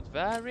to go out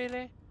there,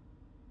 really?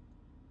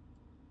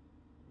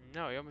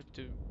 No, you want me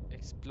to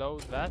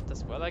explode that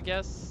as well, I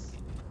guess?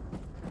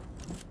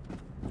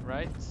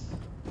 Right?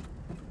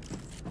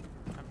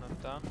 I'm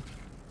not done.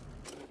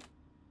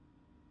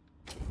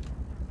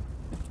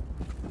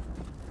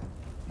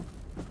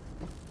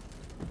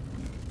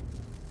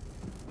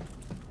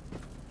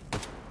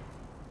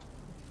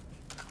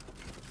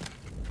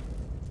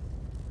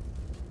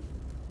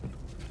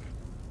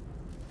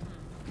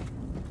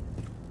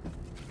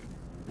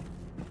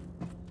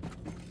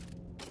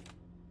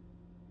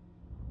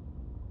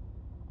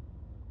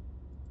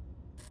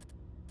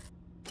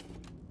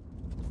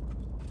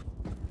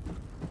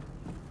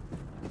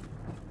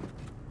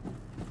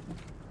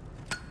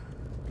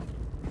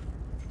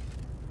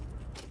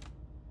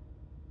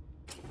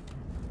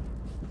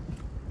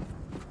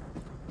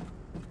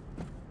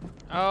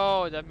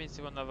 Oh, that means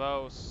one of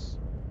those.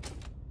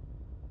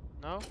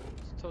 No?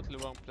 It's totally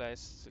wrong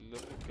place to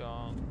look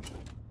on.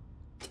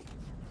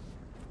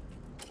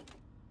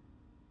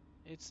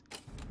 It's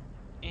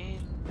in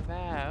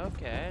there.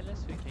 Okay, at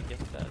least we can get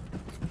that.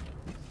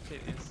 Still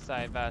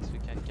inside there, so we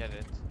can get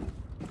it.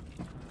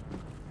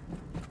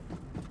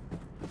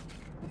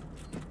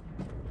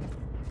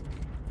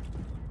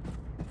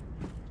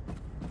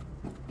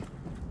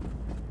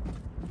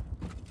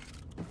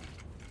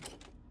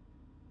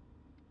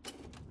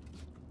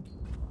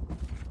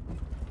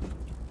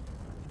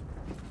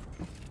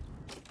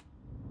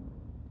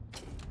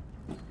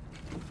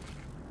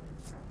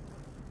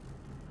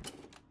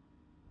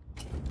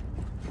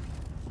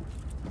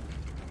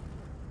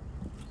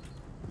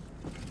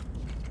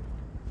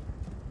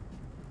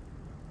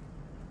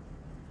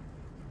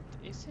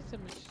 Is it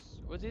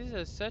a what is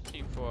it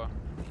searching for?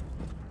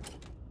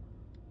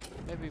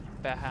 Maybe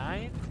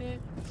behind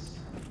it?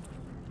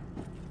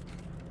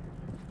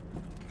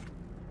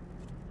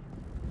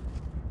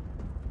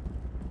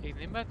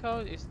 Limbo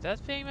code is that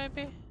thing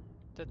maybe?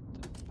 That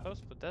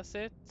post, but that's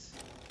it.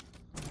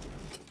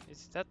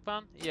 Is it that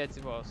one? Yeah,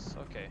 it was.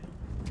 Okay.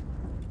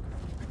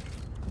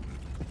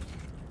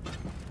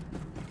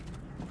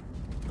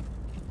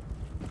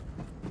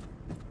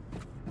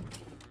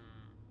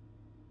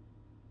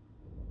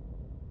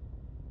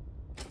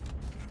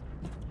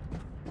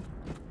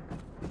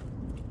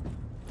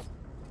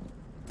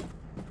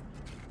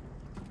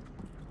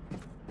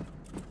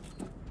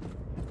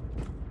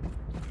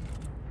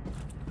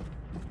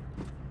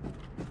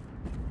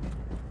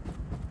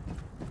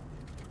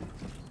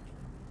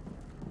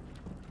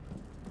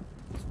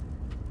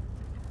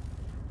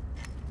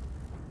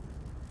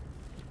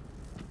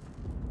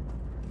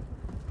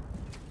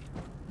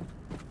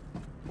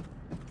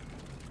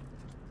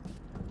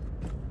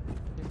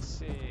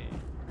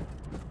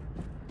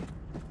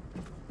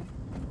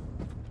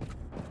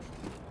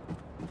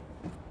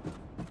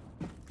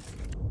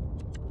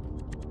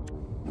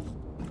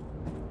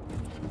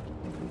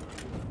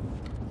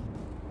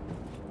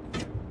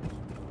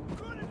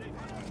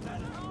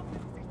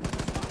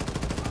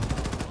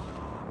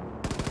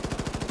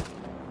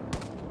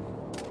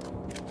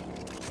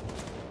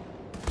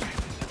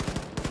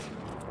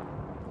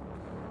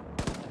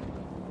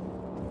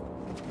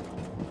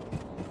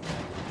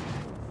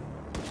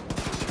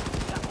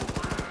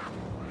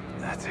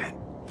 That's it.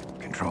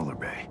 Controller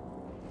bay.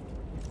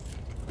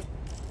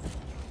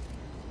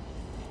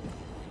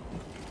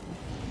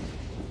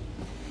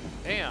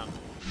 Damn.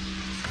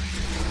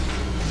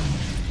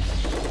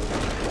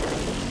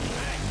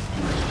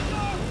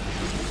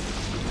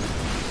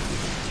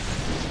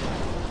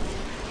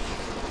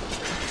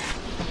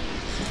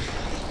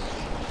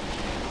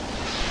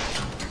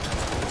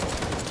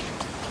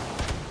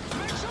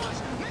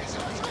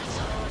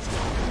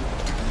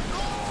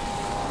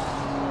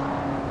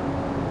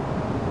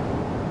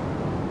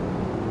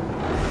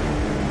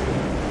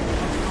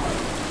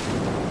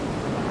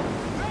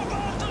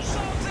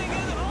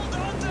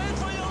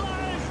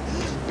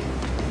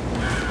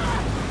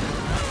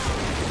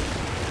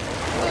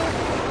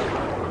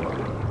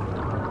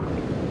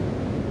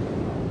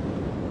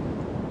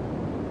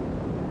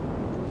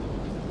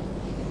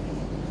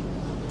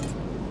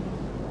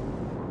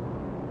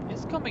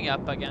 Coming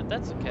up again,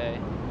 that's okay.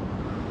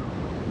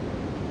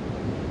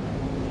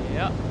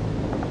 Yep.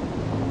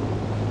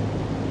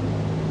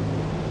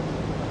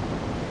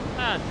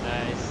 Ah,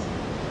 nice.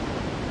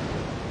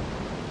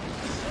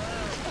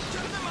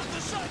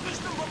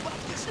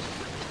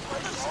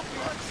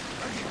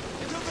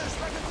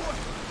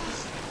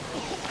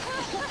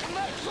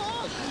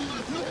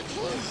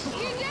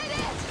 You did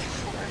it!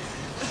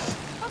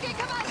 Okay,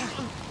 come on.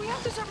 We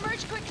have to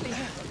submerge quickly.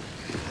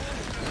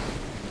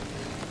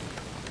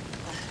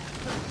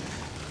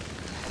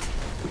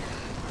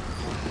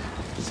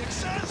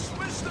 Success,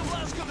 Mr.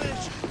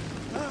 Blaskovich!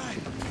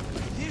 Alright,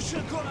 you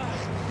should go out.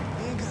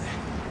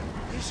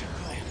 You should go.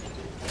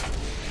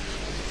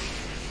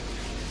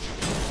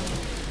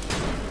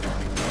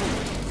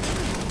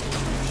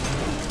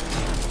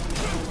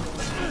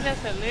 He's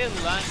just a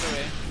little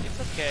angry. It's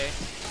okay.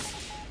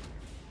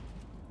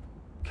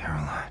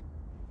 Caroline,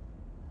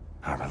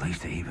 I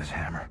released the Eva's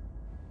hammer,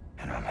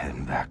 and I'm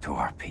heading back to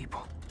our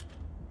people.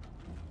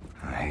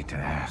 I hate to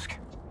ask.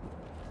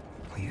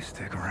 Will you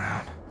stick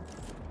around?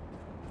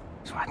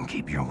 So I can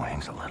keep your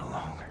wings a little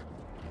longer.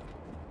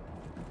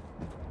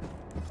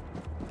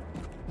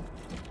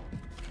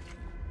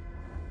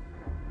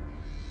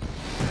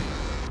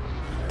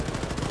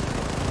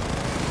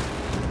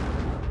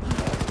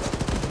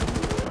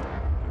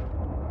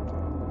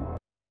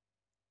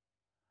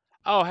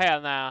 Oh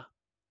hell no.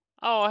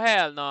 Oh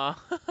hell no.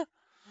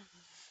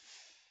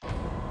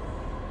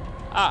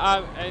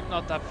 I'm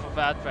not up for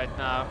that right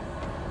now.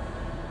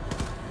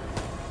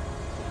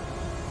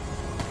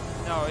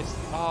 No, it's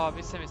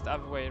this time it's the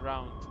other way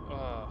around.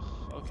 Oh,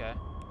 okay.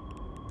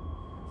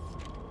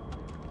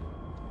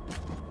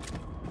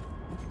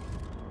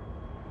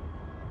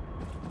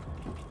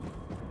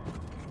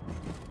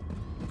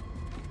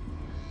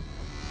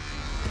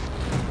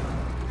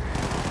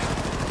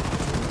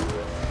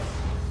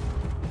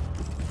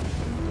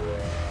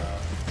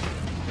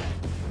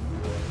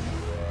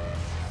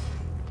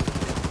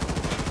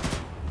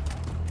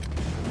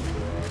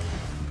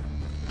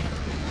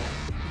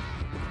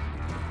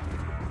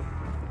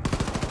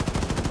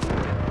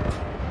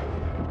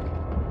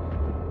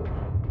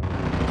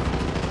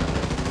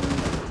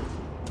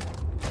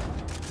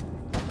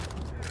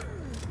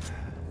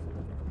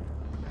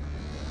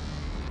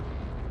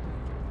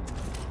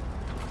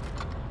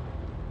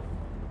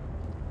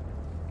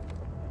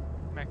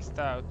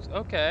 Out.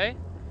 Okay.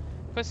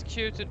 Press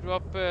Q to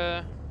drop.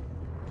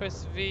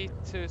 Press V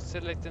to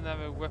select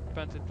another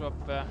weapon to drop.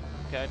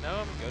 Okay, now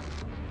I'm good.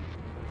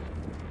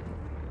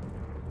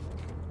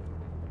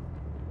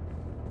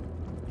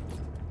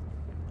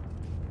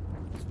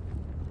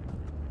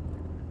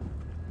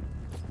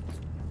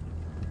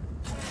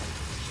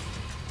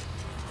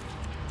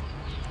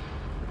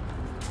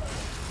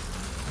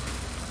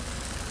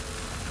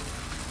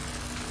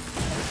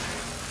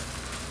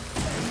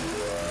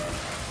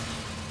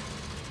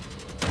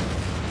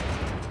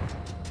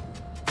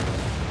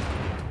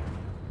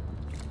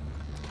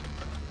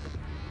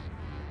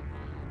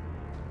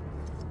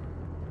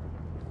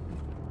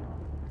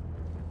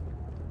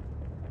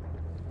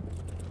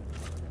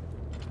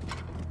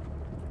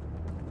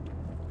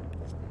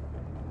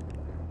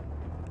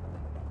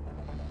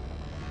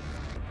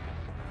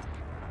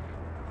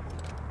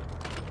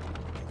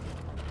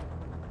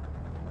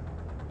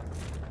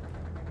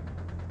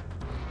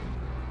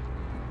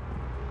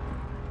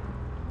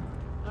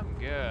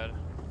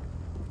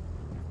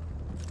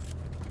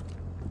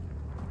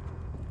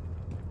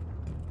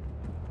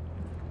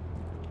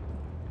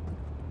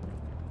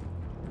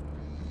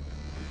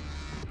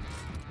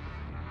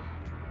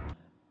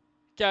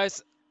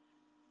 Guys,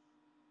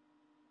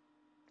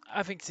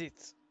 I think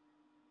it's...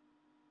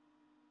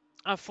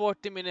 I'm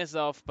 40 minutes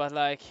off, but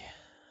like...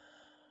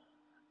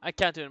 I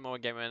can't do any more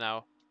game right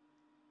now.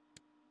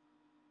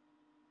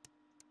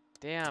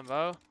 Damn,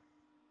 bro.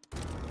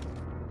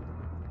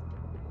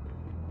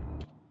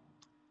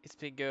 It's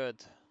been good.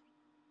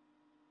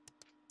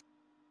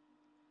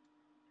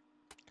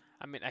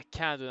 I mean, I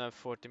can do another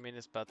 40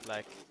 minutes, but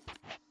like...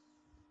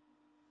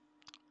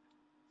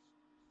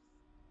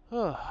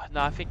 No,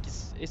 I think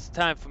it's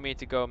time for me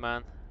to go,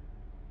 man.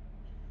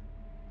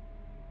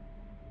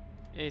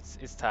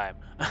 It's time.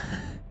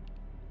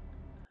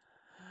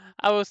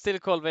 I will still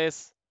call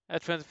this a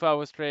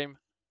 24-hour stream.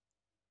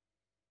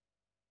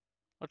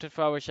 Or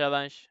 24-hour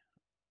challenge.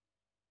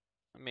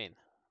 I mean,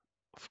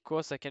 of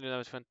course I can do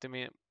another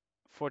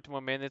 40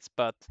 more minutes,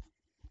 but...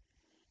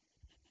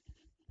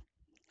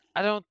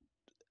 I'm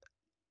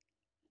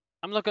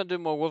not gonna do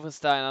more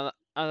Wolfenstein, and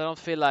I don't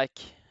feel like...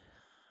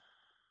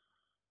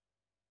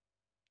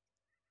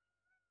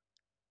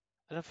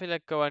 I don't feel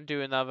like go and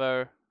do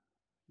another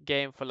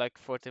game for like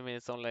 40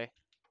 minutes only.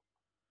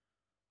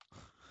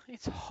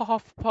 It's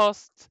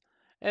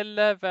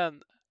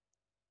 11:30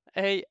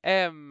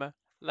 a.m.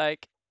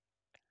 Like,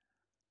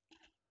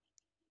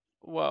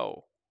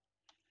 whoa.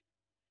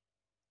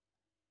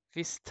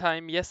 This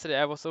time yesterday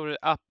I was already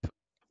up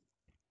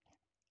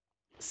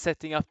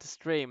setting up the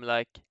stream.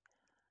 Like,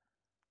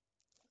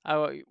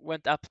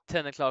 went up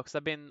 10 o'clock, so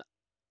I've been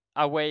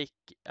awake.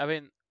 I've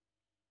been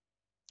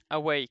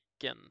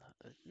awakened.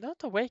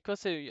 Not awake,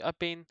 was it? I've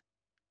been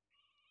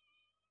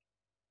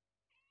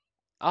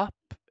up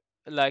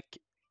like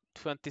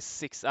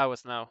 26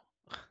 hours now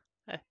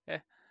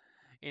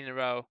in a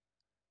row.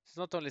 It's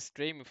not only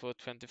streaming for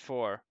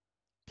 24,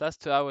 plus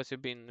 2 hours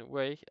you've been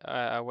awake,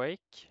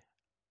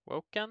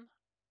 woken,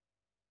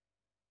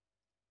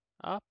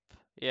 up.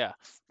 Yeah.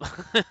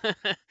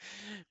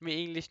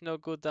 Me English no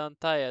good, I'm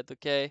tired,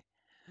 okay?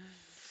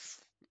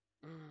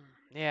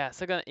 Yeah,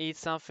 so I'm gonna eat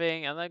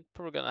something and I'm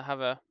probably gonna have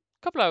a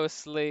couple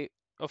hours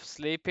of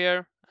sleep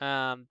here.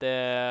 And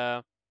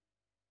I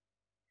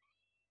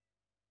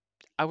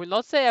will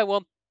not say I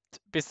won't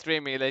be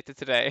streaming later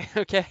today,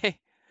 okay?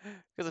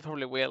 Because I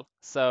probably will.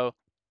 So,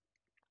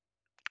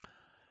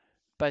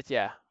 but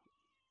yeah,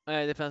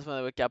 it depends when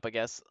I wake up, I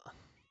guess.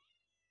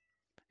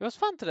 It was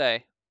fun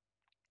today.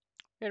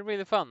 We had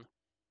really fun.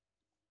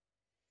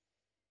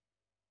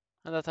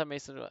 And that time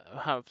isn't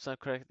 100%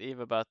 correct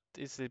either, but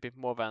it's a bit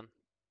more than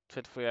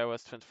 23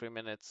 hours, 23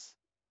 minutes.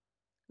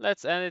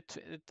 Let's end it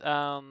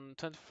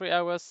 23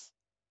 hours,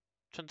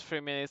 23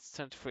 minutes,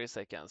 23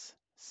 seconds.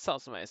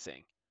 Sounds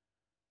amazing.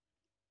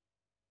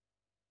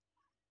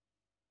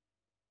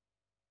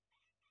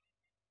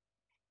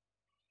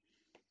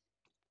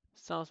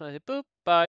 Sounds amazing. Boop, bye.